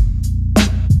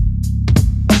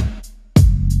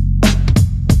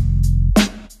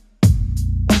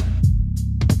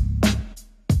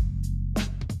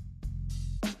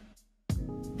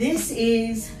 This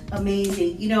is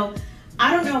amazing. You know,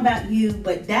 I don't know about you,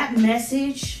 but that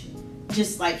message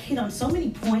just like hit on so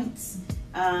many points.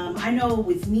 I know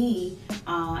with me,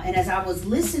 and as I was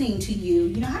listening to you,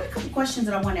 you know, I had a couple questions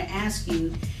that I want to ask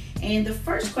you. And the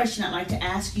first question I'd like to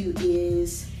ask you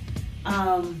is,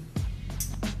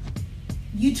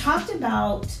 you talked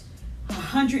about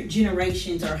 100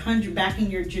 generations or 100 back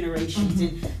in your generations.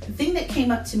 And the thing that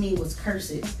came up to me was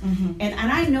curses. And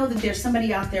I know that there's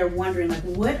somebody out there wondering, like,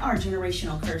 what are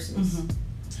generational curses?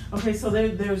 Okay, so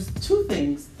there's two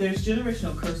things. There's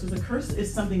generational curses. A curse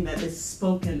is something that is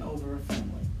spoken over a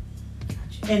family.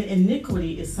 Gotcha. And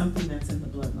iniquity is something that's in the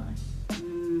bloodline.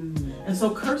 And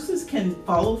so curses can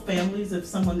follow families if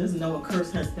someone doesn't know a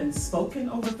curse has been spoken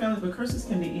over families, but curses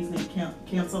can be easily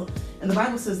canceled. And the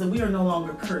Bible says that we are no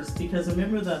longer cursed, because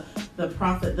remember the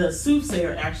prophet, the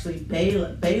soothsayer actually,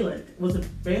 Balak, was it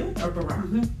Balak or Barak?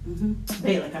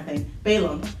 Balak, I think.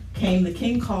 Balaam came, the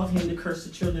king called him to curse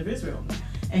the children of Israel.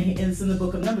 And it's in the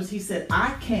book of Numbers. He said,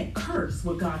 I can't curse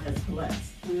what God has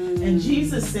blessed. And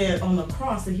Jesus said on the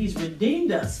cross that he's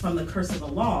redeemed us from the curse of the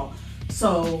law.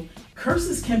 So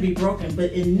curses can be broken,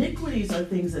 but iniquities are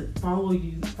things that follow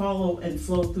and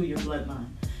flow through your bloodline.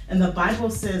 And the Bible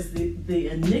says the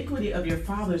iniquity of your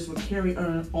fathers will carry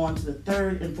on to the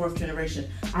third and fourth generation.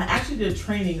 I actually did a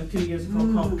training a few years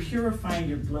ago called Purifying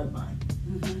Your Bloodline.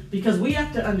 Because we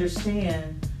have to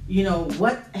understand,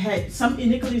 some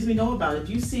iniquities we know about. If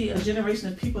you see a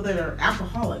generation of people that are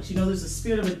alcoholics, there's a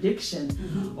spirit of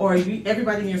addiction, or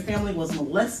everybody in your family was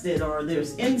molested, or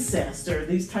there's incest, or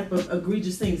these type of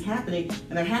egregious things happening,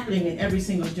 and they're happening in every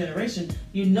single generation,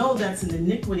 that's an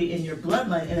iniquity in your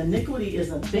bloodline. And iniquity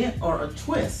is a bent or a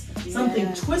twist,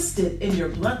 something twisted in your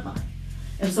bloodline.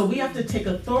 And so we have to take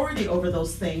authority over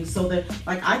those things, so that,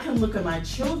 like, I can look at my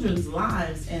children's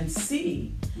lives and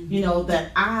see,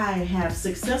 that I have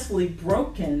successfully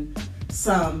broken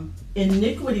some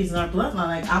iniquities in our bloodline.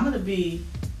 Like, I'm going to be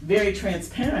very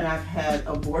transparent. I've had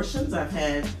abortions. I've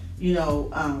had,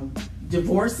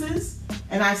 divorces.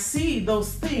 And I see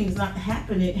those things not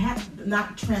happening,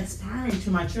 not transpiring to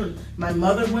my children. My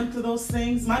mother went through those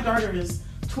things. My daughter is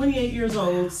 28 years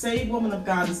old, saved woman of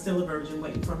God, and still a virgin,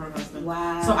 waiting for her husband.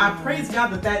 Wow. So I praise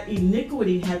God that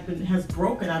iniquity has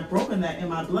broken. I've broken that in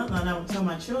my bloodline. I will tell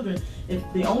my children, if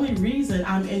the only reason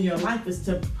I'm in your life is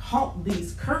to halt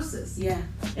these curses. Yeah.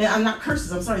 And I'm not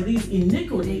curses, I'm sorry, these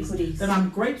iniquities. That I'm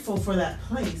grateful for that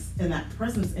place and that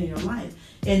presence in your life.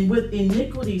 And with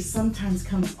iniquity sometimes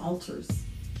comes altars.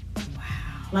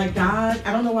 Wow. Like, God,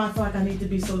 I don't know why I feel like I need to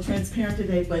be so transparent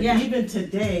today, but even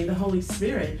today, the Holy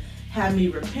Spirit had me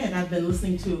repent. I've been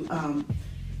listening to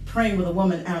praying with a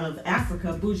woman out of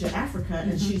Africa, Abuja, Africa,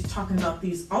 and she's talking about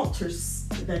these altars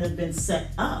that have been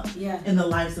set up in the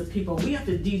lives of people. We have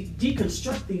to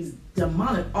deconstruct these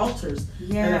demonic altars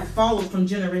that have followed from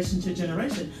generation to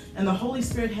generation. And the Holy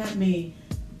Spirit had me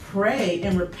pray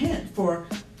and repent for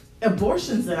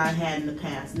abortions that I had in the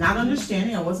past. Not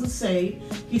understanding, I wasn't saved.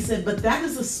 He said, but that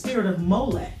is a spirit of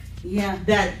Molech.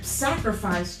 That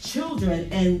sacrificed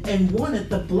children and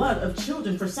wanted the blood of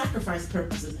children for sacrifice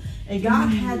purposes. And God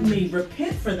had me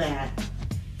repent for that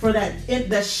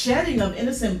shedding of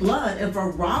innocent blood, and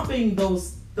for robbing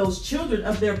those children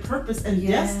of their purpose and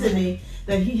destiny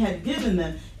that He had given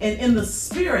them. And in the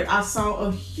spirit, I saw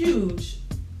a huge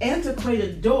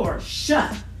antiquated door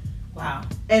shut. Wow.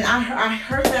 And I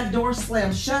heard that door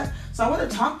slam shut. So I want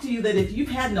to talk to you that if you've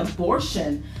had an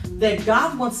abortion, that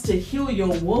God wants to heal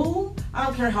your womb. I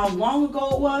don't care how long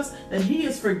ago it was, that He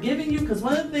is forgiving you. Because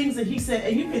one of the things that He said,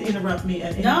 and you can interrupt me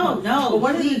at any point. No, but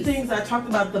one of the things I talked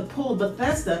about, the pool of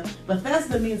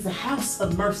Bethesda means the house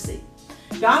of mercy.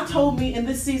 God told me in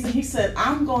this season, He said,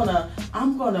 I'm gonna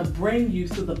bring you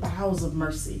through the bowels of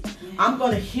mercy. I'm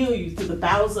gonna heal you through the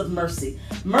bowels of mercy.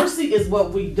 Mercy is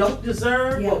what we don't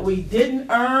deserve, what we didn't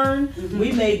earn.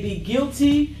 We may be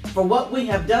guilty for what we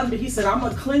have done, but He said, I'm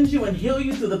gonna cleanse you and heal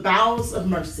you through the bowels of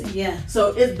mercy.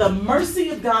 So if the mercy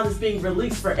of God is being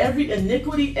released for every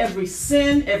iniquity, every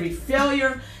sin, every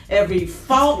failure, every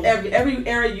fault, every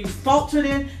area you faltered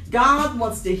in, God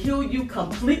wants to heal you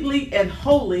completely and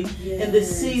wholly in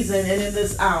this season and in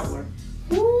this hour.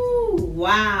 Ooh,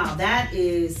 wow, that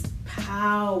is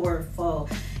powerful.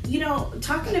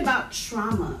 Talking about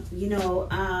trauma, you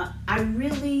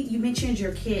mentioned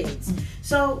your kids.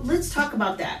 So let's talk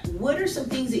about that. What are some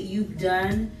things that you've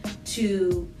done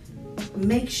to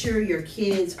make sure your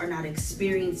kids are not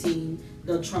experiencing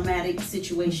the traumatic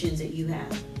situations that you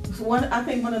have? I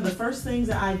think one of the first things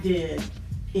that I did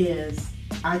is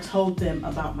I told them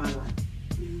about my life.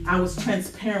 I was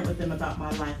transparent with them about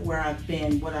my life, where I've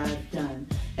been, what I've done.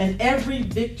 And every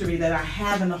victory that I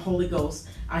have in the Holy Ghost,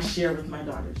 I share with my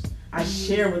daughters. I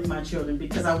share with my children,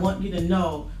 because I want you to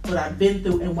know what I've been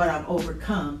through and what I've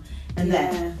overcome. And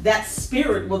that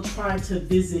spirit will try to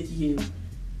visit you.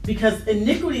 Because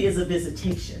iniquity is a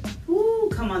visitation.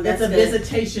 Ooh, come on, that's a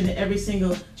visitation in every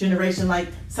single generation.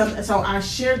 So I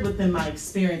shared with them my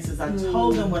experiences. I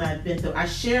told them what I'd been through. I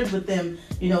shared with them,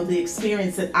 the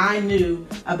experience that I knew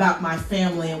about my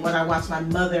family and what I watched my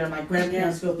mother and my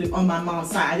grandparents go through on my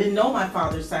mom's side. I didn't know my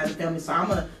father's side of the family, so I'm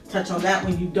going to touch on that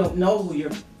when you don't know who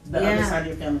the other side of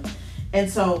your family. And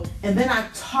then I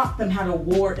taught them how to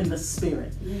war in the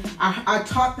spirit. I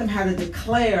taught them how to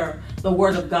declare the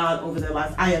word of God over their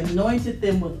lives. I anointed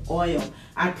them with oil.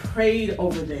 I prayed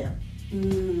over them.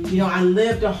 I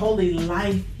lived a holy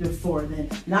life before them.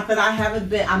 Not that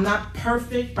I'm not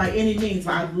perfect by any means,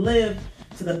 but I've lived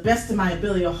to the best of my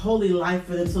ability a holy life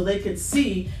for them, so they could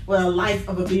see what a life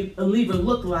of a believer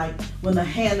looked like when the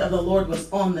hand of the Lord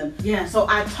was on them. So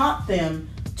I taught them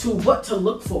what to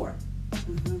look for.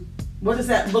 What does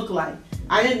that look like?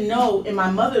 I didn't know in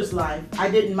my mother's life.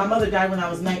 My mother died when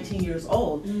I was 19 years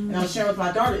old. And I was sharing with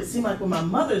my daughter, it seemed like when my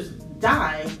mother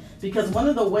died, because one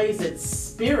of the ways that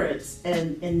spirits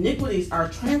and iniquities are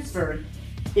transferred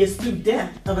is through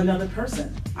death of another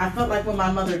person. I felt like when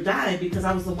my mother died, because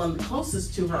I was the one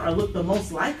closest to her, or looked the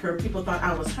most like her, people thought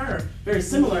I was her. Very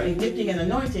similar in gifting and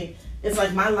anointing. It's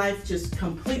like my life just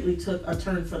completely took a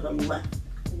turn for the left.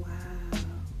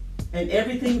 And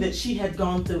everything that she had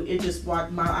gone through, it just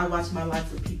I watched my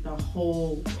life repeat the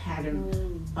whole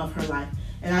pattern of her life.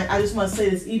 And I just want to say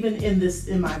this, even in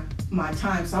my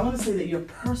time. So I want to say that your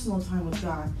personal time with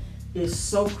God is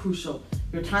so crucial.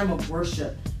 Your time of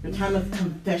worship, your time of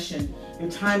confession, your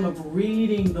time of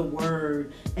reading the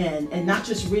word, and not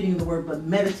just reading the word, but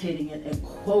meditating it and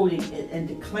quoting it and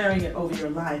declaring it over your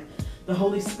life. The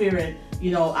Holy Spirit,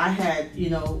 I had,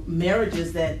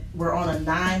 marriages that were on a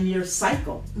 9-year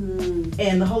cycle.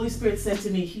 And the Holy Spirit said to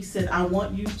me, he said, I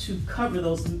want you to cover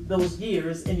those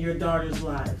years in your daughter's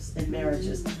lives and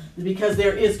marriages, because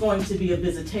there is going to be a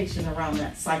visitation around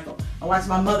that cycle. I watched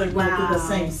my mother go through the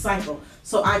same cycle.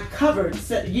 So I covered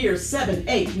years 7,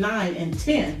 8, 9, and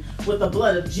 10 with the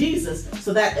blood of Jesus,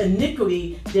 so that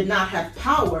iniquity did not have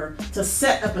power to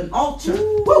set up an altar.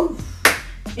 Woo!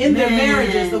 In their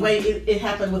marriages, the way it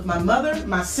happened with my mother,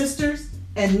 my sisters,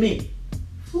 and me.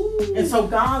 Ooh. And so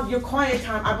God, your quiet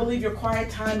time, I believe your quiet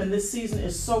time in this season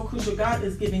is so crucial. God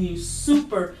is giving you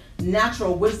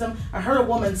supernatural wisdom. I heard a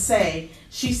woman say,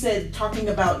 she said, talking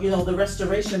about, the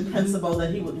restoration principle,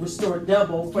 that he would restore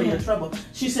double for your trouble.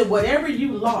 She said, whatever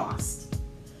you lost,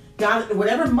 God,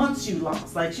 whatever months you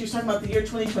lost, like she was talking about the year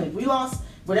 2020, we lost,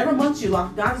 whatever months you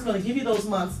lost, God is going to give you those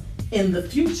months in the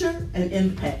future and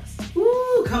in the past.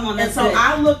 Ooh, come on, and so good.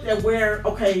 I looked at where,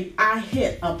 I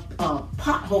hit a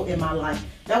pothole in my life.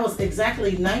 That was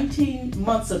exactly 19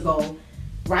 months ago,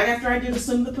 right after I did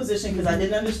assume the position, because I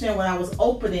didn't understand what I was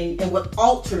opening and what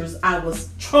altars I was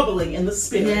troubling in the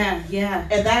spirit. Yeah.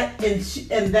 And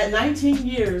that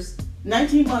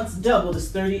 19 months doubled is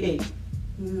 38.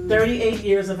 38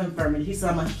 years of infirmity. He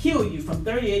said, I'm going to heal you from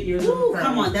 38 years of infirmity.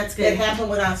 Come on, that's good. It happened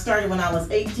when I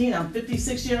was 18. I'm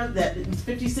 56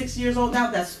 years old now.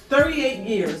 That's 38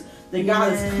 years that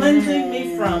God is cleansing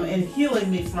me from and healing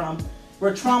me from,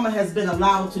 where trauma has been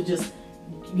allowed to just,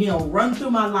 run through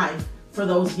my life for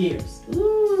those years.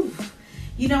 Ooh.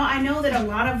 I know that a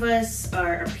lot of us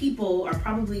or people are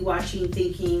probably watching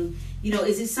thinking,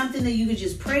 is it something that you could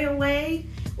just pray away?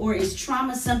 Or is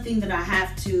trauma something that I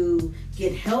have to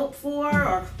get help for?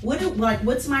 Or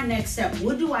what's my next step?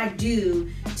 What do I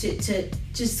do to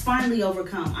just finally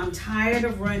overcome? I'm tired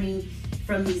of running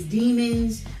from these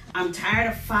demons. I'm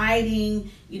tired of fighting,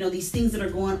 these things that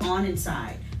are going on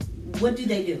inside. What do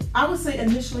they do? I would say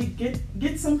initially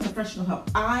get some professional help.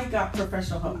 I got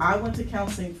professional help. I went to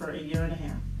counseling for 1.5 years.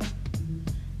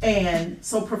 And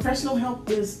so professional help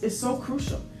is so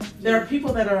crucial. There are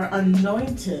people that are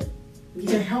anointed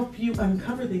to help you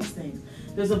uncover these things.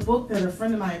 There's a book that a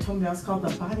friend of mine told me about. It's called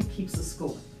The Body Keeps the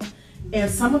Score. And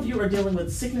some of you are dealing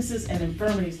with sicknesses and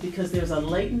infirmities because there's a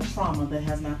latent trauma that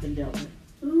has not been dealt with.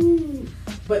 Ooh.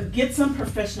 But get some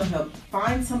professional help.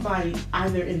 Find somebody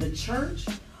either in the church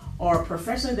or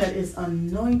professionally that is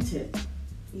anointed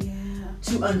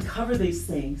to uncover these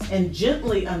things and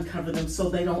gently uncover them so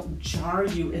they don't jar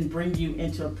you and bring you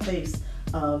into a place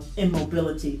of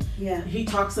immobility. Yeah. He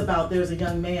talks about there's a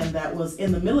young man that was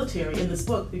in the military in this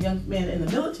book, the young man in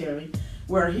the military,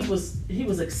 where he was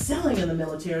excelling in the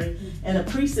military, and a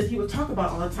priest that he would talk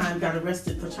about all the time got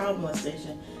arrested for child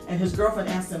molestation, and his girlfriend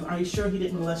asked him, are you sure he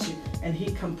didn't molest you? And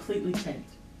he completely changed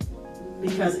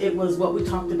because it was what we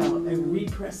talked about, a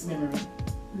repressed memory.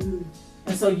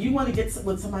 And so you want to get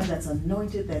with somebody that's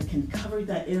anointed, that can cover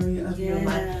that area of your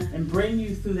life and bring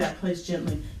you through that place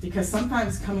gently, because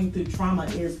sometimes coming through trauma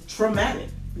is traumatic.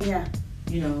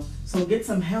 So get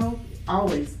some help.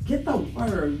 Always get the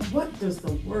word. What does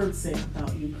the word say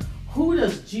about you? Who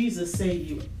does Jesus say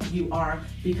you are?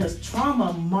 Because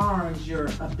trauma mars your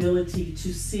ability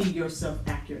to see yourself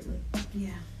accurately.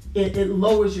 It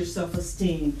lowers your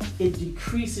self-esteem. It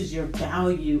decreases your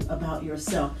value about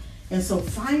yourself. And so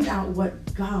find out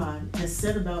what God has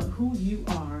said about who you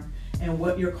are and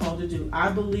what you're called to do. I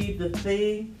believe the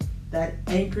thing that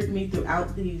anchored me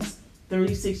throughout these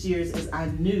 36 years is I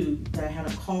knew that I had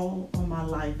a call on my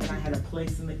life and I had a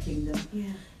place in the kingdom,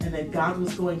 and that God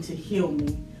was going to heal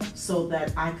me so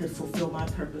that I could fulfill my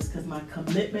purpose, because my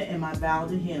commitment and my vow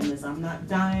to him is I'm not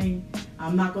dying.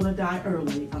 I'm not going to die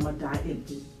early. I'm going to die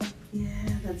empty. Yeah,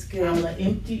 that's good. I'm going to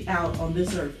empty out on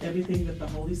this earth everything that the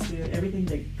Holy Spirit, everything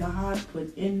that God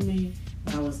put in me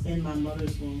when I was in my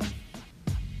mother's womb.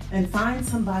 And find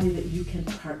somebody that you can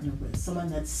partner with, someone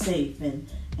that's safe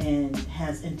and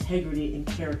has integrity and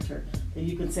character, that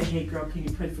you can say, hey girl, can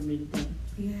you pray for me today?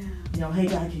 Hey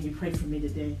guy, can you pray for me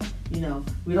today?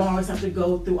 We don't always have to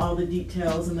go through all the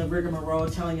details and the rigmarole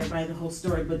telling everybody the whole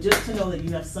story, but just to know that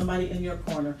you have somebody in your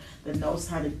corner that knows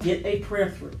how to get a prayer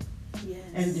through.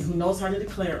 And who knows how to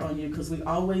declare on you, because we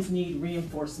always need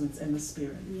reinforcements in the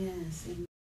spirit.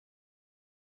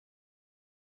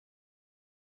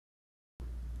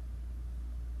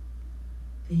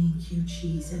 Thank you,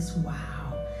 Jesus.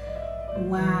 Wow.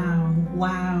 Wow,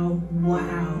 wow,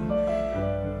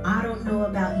 wow. I don't know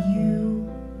about you,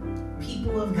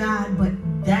 people of God, but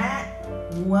that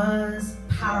was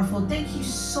powerful. Thank you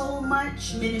so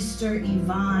much, Minister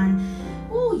Yvonne.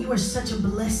 Oh, you are such a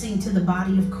blessing to the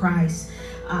body of Christ.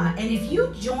 And if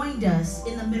you joined us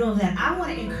in the middle of that, I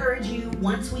want to encourage you,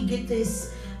 once we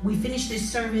finish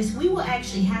this service, we will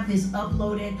actually have this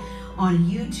uploaded on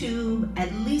YouTube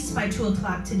at least by 2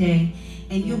 o'clock today,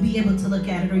 and you'll be able to look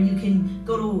at it. Or you can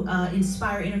go to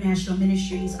Inspired International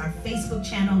Ministries, our Facebook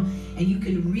channel, and you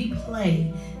can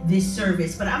replay this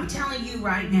service. But I'm telling you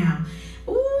right now,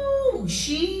 ooh,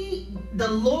 the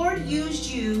Lord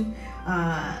used you,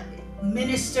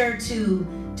 minister, to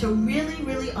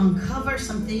really uncover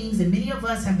some things that many of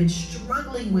us have been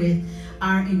struggling with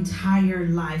our entire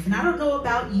life. And I don't know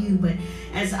about you, but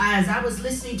as I was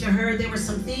listening to her, there were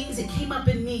some things that came up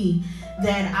in me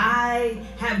that I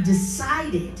have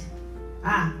decided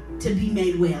to be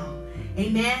made well.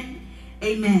 Amen.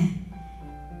 Amen.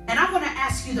 And I want to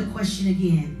ask you the question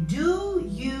again. Do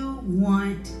you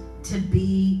want to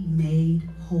be made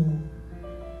whole?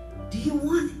 Do you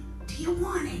want it? Do you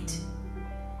want it?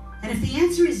 And if the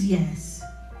answer is yes,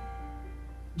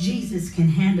 Jesus can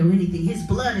handle anything. His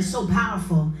blood is so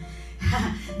powerful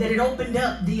that it opened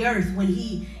up the earth when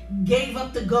he gave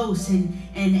up the ghost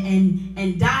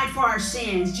and died for our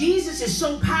sins. Jesus is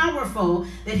so powerful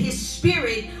that his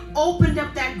spirit opened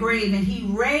up that grave and he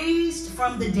raised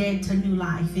from the dead to new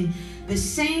life. And the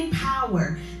same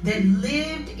power that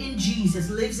lived in Jesus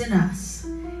lives in us.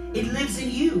 It lives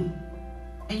in you.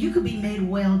 And you could be made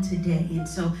well today. And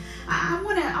so I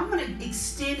want to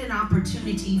extend an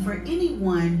opportunity for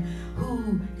anyone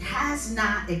who has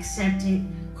not accepted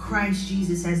Christ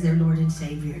Jesus as their Lord and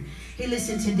Savior. Hey,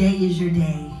 listen, today is your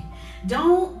day.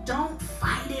 Don't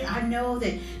fight it. I know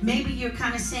that maybe you're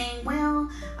kind of saying, well,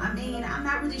 I mean, I'm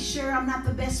not really sure. I'm not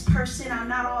the best person. I'm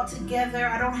not all together.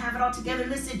 I don't have it all together.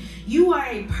 Listen, you are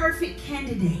a perfect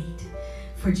candidate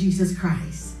for Jesus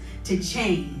Christ to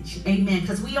change. Amen.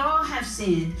 Because we all have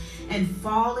sinned and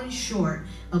fallen short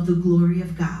of the glory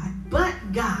of God. But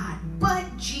God, but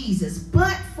Jesus,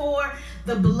 but for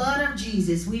the blood of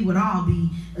Jesus, we would all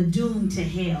be doomed to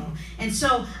hell. And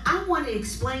so I want to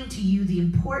explain to you the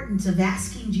importance of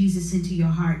asking Jesus into your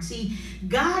heart. See,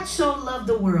 God so loved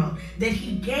the world that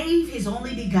he gave his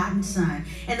only begotten Son.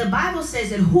 And the Bible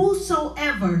says that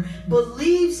whosoever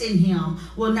believes in him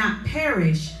will not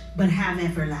perish, but have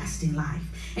everlasting life.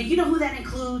 And you know who that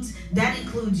includes? That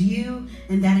includes you,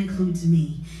 and that includes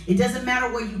me. It doesn't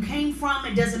matter where you came from.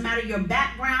 It doesn't matter your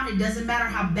background. It doesn't matter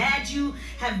how bad you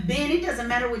have been. It doesn't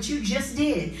matter what you just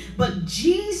did. But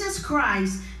Jesus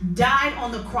Christ died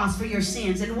on the cross for your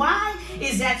sins. And why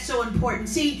is that so important?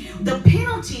 See, the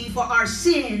penalty for our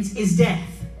sins is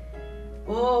death.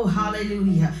 Oh,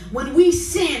 hallelujah. When we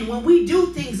sin, when we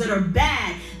do things that are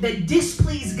bad, that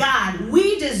displease God,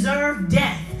 we deserve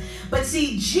death. But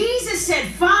see, Jesus said,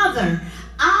 Father,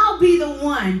 I'll be the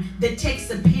one that takes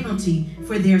the penalty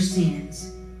for their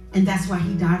sins. And that's why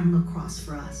he died on the cross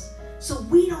for us. So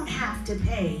we don't have to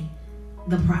pay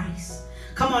the price.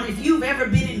 Come on, if you've ever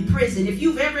been in prison, if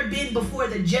you've ever been before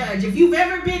the judge, if you've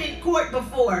ever been in court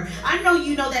before, I know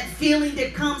you know that feeling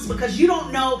that comes because you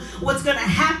don't know what's going to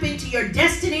happen to your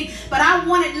destiny. But I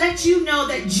want to let you know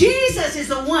that Jesus is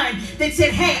the one that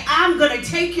said, hey, I'm going to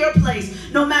take your place.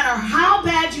 No matter how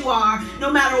bad you are,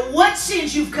 no matter what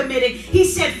sins you've committed, he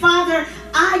said, Father,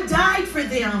 I died for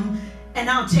them and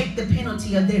I'll take the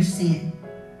penalty of their sin.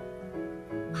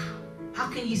 Wow. How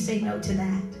can you say no to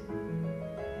that?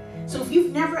 So if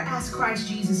you've never asked Christ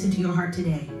Jesus into your heart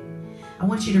today, I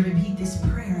want you to repeat this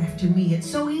prayer after me. It's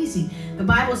so easy. The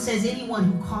Bible says anyone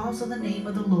who calls on the name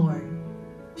of the Lord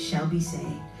shall be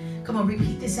saved. Come on,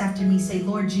 repeat this after me. Say,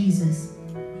 Lord Jesus,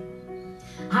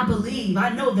 I believe, I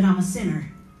know that I'm a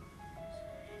sinner.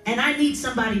 And I need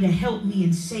somebody to help me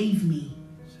and save me.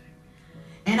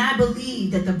 And I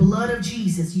believe that the blood of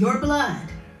Jesus, your blood,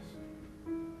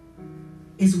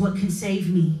 is what can save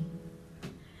me.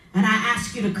 And I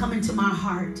ask you to come into my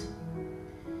heart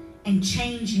and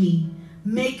change me,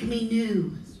 make me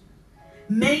new,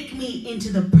 make me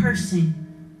into the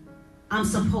person I'm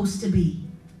supposed to be.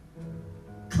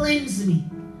 Cleanse me,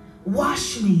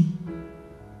 wash me,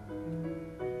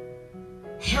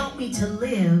 help me to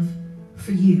live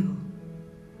for you.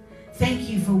 Thank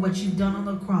you for what you've done on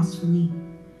the cross for me.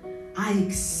 I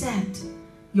accept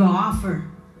your offer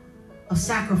of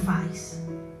sacrifice.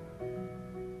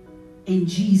 In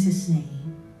Jesus'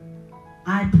 name,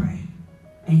 I pray.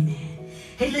 Amen.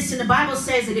 Hey, listen, the Bible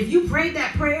says that if you prayed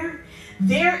that prayer,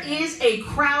 There is a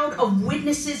crowd of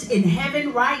witnesses in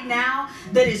heaven right now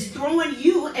that is throwing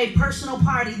you a personal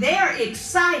party. They are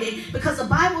excited because the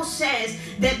Bible says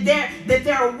that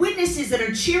there are witnesses that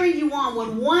are cheering you on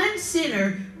when one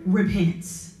sinner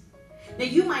repents. Now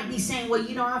you might be saying, well,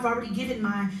 I've already given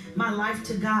my life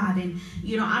to God, and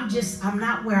I'm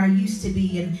not where I used to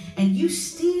be, and you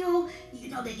still,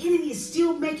 the enemy is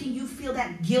still making you feel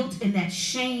that guilt and that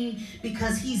shame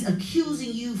because he's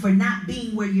accusing you for not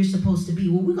being where you're supposed to be.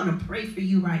 Well, we're going to pray for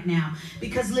you right now,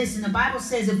 because listen, the Bible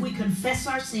says if we confess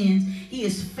our sins, he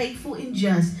is faithful and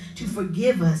just to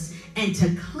forgive us and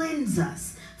to cleanse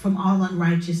us from all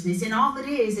unrighteousness. And all it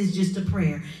is just a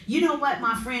prayer. You know what,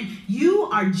 my friend? You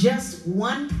are just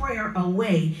one prayer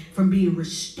away from being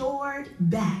restored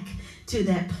back to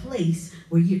that place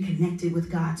where you're connected with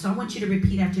God. So I want you to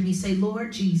repeat after me. Say,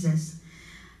 Lord Jesus,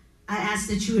 I ask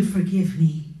that you would forgive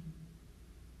me.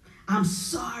 I'm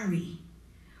sorry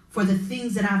for the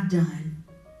things that I've done.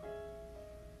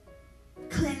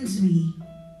 Cleanse me.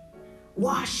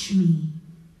 Wash me.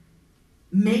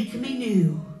 Make me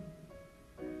new.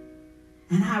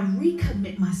 And I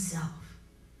recommit myself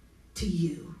to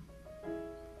you.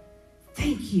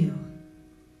 Thank you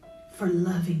for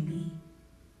loving me.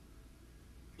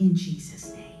 In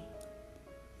Jesus' name,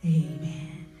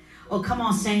 amen. Oh, come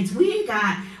on, saints. We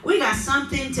got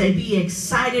something to be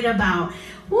excited about.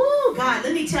 Woo, God,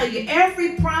 let me tell you,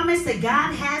 every promise that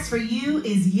God has for you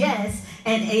is yes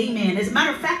and amen. As a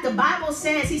matter of fact, the Bible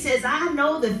says, he says, I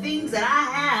know the things that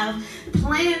I have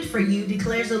planned for you,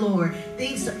 declares the Lord.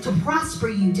 Things to prosper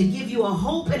you, to give you a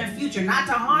hope and a future, not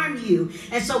to harm you.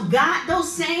 And so God,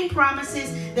 those same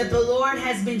promises that the Lord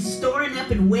has been storing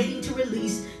up and waiting to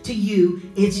release to you,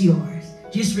 it's yours.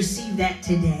 Just receive that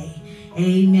today.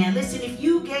 Amen. Listen, if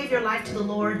you gave your life to the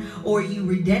Lord or you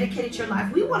rededicated your life,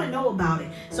 we want to know about it.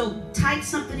 So type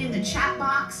something in the chat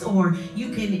box, or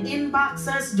you can inbox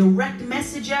us, direct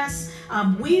message us.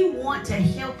 We want to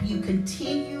help you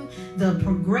continue the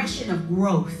progression of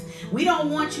growth. We don't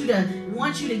want you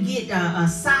to get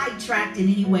sidetracked in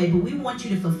any way, but we want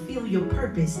you to fulfill your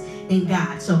purpose in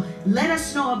God. So let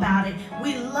us know about it.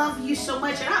 We love you so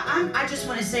much. And I just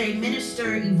want to say,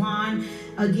 Minister Yvonne,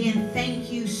 again,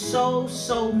 thank you so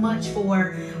much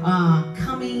for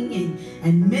coming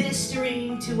and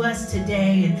ministering to us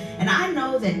today. And I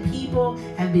know that people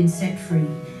have been set free.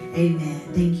 Amen.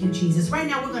 Thank you, Jesus. Right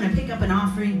now, we're going to pick up an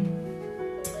offering.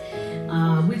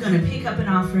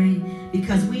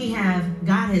 Because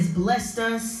God has blessed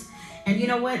us. And you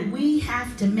know what? We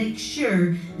have to make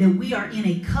sure that we are in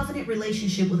a covenant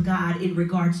relationship with God in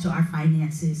regards to our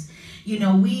finances. We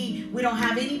don't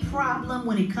have any problem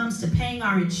when it comes to paying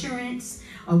our insurance,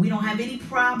 or we don't have any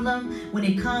problem when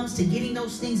it comes to getting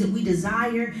those things that we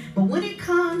desire. But when it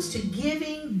comes to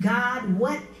giving God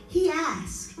what he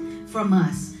asks from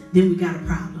us, then we got a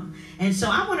problem. And so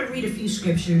I want to read a few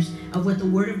scriptures of what the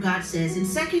Word of God says. In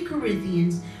 2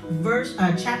 Corinthians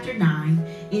chapter 9,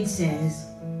 it says,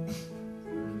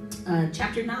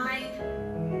 chapter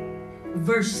 9,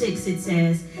 verse 6, it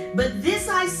says, but this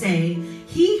I say,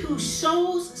 he who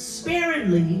sows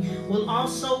sparingly will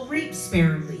also reap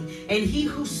sparingly, and he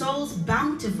who sows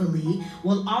bountifully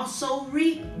will also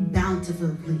reap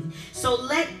bountifully. So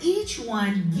let each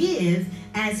one give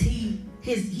as he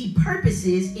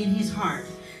purposes in his heart,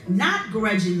 not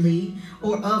grudgingly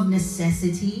or of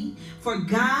necessity, for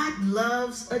God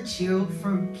loves a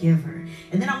cheerful giver.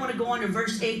 And then I want to go on to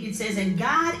verse 8. It says, and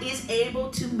God is able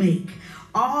to make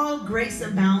all grace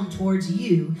abound towards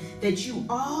you, that you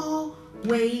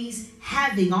always,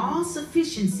 having all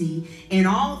sufficiency in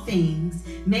all things,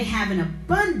 may have an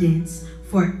abundance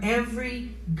for every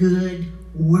good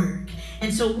work.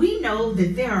 And so we know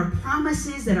that there are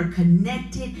promises that are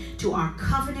connected to our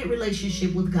covenant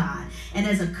relationship with God. And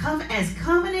as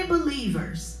covenant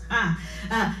believers,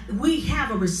 we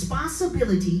have a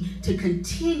responsibility to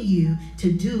continue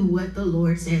to do what the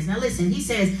Lord says. Now listen, he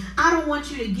says, I don't want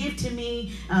you to give to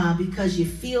me because you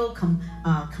feel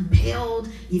compelled,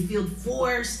 you feel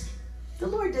forced. The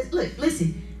Lord does. Look,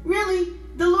 listen, really,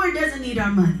 the Lord doesn't need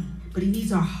our money, but he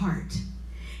needs our heart.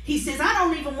 He says, I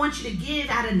don't even want you to give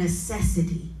out of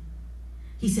necessity.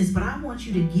 He says, but I want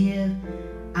you to give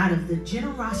out of the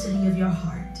generosity of your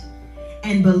heart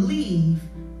and believe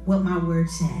what my word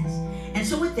says. And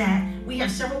so with that, we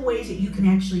have several ways that you can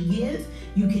actually give.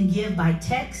 You can give by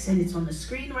text, and it's on the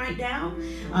screen right now.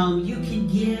 You can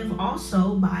give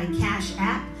also by Cash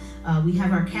App. We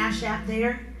have our Cash App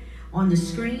there on the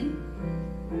screen.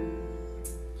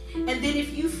 And then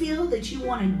if you feel that you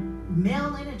want to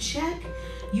mail in a check,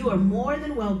 you are more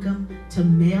than welcome to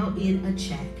mail in a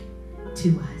check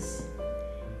to us.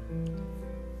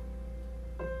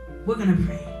 We're going to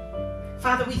pray.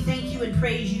 Father, we thank you and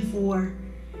praise you for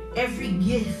every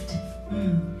gift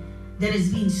that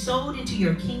is being sowed into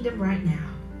your kingdom right now.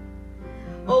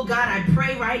 Oh God, I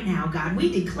pray right now, God,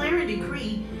 we declare and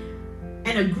decree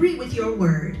and agree with your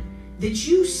word that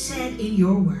you said in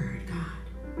your word,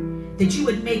 God, that you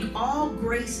would make all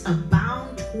grace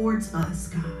abound towards us,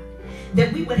 God,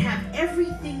 that we would have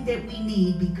everything that we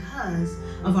need because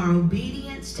of our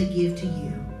obedience to give to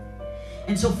you.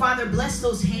 And so, Father, bless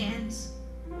those hands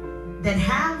that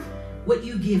have what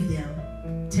you give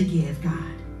them to give, God.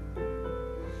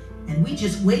 And we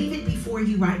just wave it before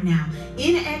you right now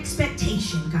in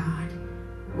expectation, God,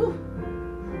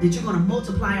 that you're going to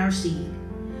multiply our seed.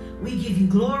 We give you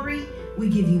glory, we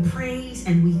give you praise,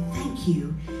 and we thank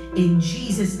you. In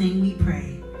Jesus' name we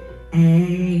pray.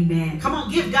 Amen. Come on,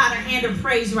 give God a hand of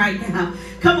praise right now.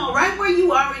 Come on, right where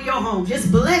you are in your home, just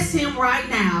bless him right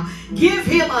now. Give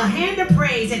him a hand of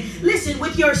praise. And listen,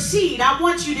 with your seed, I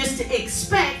want you just to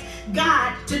expect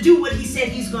God to do what he said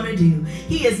he's going to do.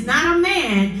 He is not a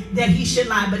man that he should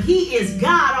lie, but he is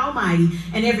God Almighty,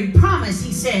 and every promise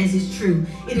he says is true.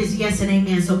 It is yes and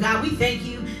amen. So God, we thank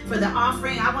you for the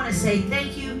offering. I want to say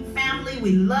thank you, family.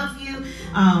 We love you.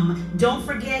 Don't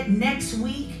forget, next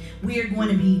week we are going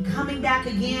to be coming back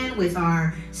again with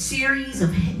our series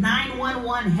of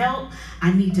 911 Help.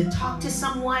 I need to talk to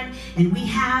someone. And we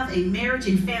have a marriage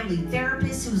and family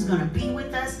therapist who's going to be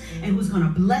with us and who's going to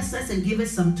bless us and give us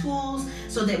some tools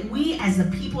so that we as the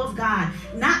people of God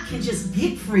not can just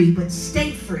get free, but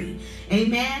stay free.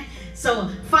 Amen.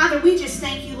 So, Father, we just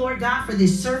thank you, Lord God, for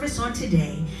this service on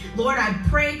today. Lord, I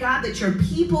pray, God, that your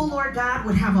people, Lord God,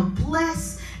 would have a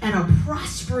blessed and a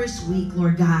prosperous week,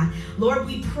 Lord God. Lord,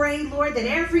 we pray, Lord, that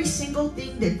every single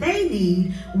thing that they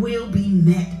need will be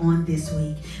met on this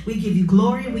week. We give you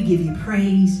glory, we give you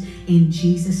praise. In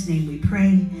Jesus' name we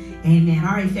pray. Amen.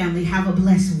 All right, family, have a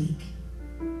blessed week.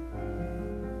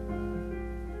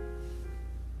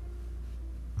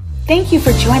 Thank you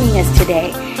for joining us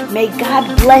today. May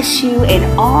God bless you in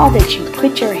all that you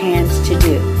put your hands to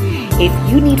do. If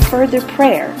you need further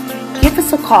prayer, give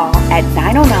us a call at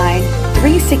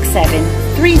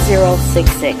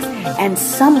 909-367-3066 and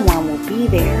someone will be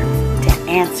there to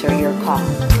answer your call.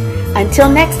 Until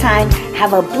next time,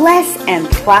 have a blessed and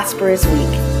prosperous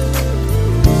week.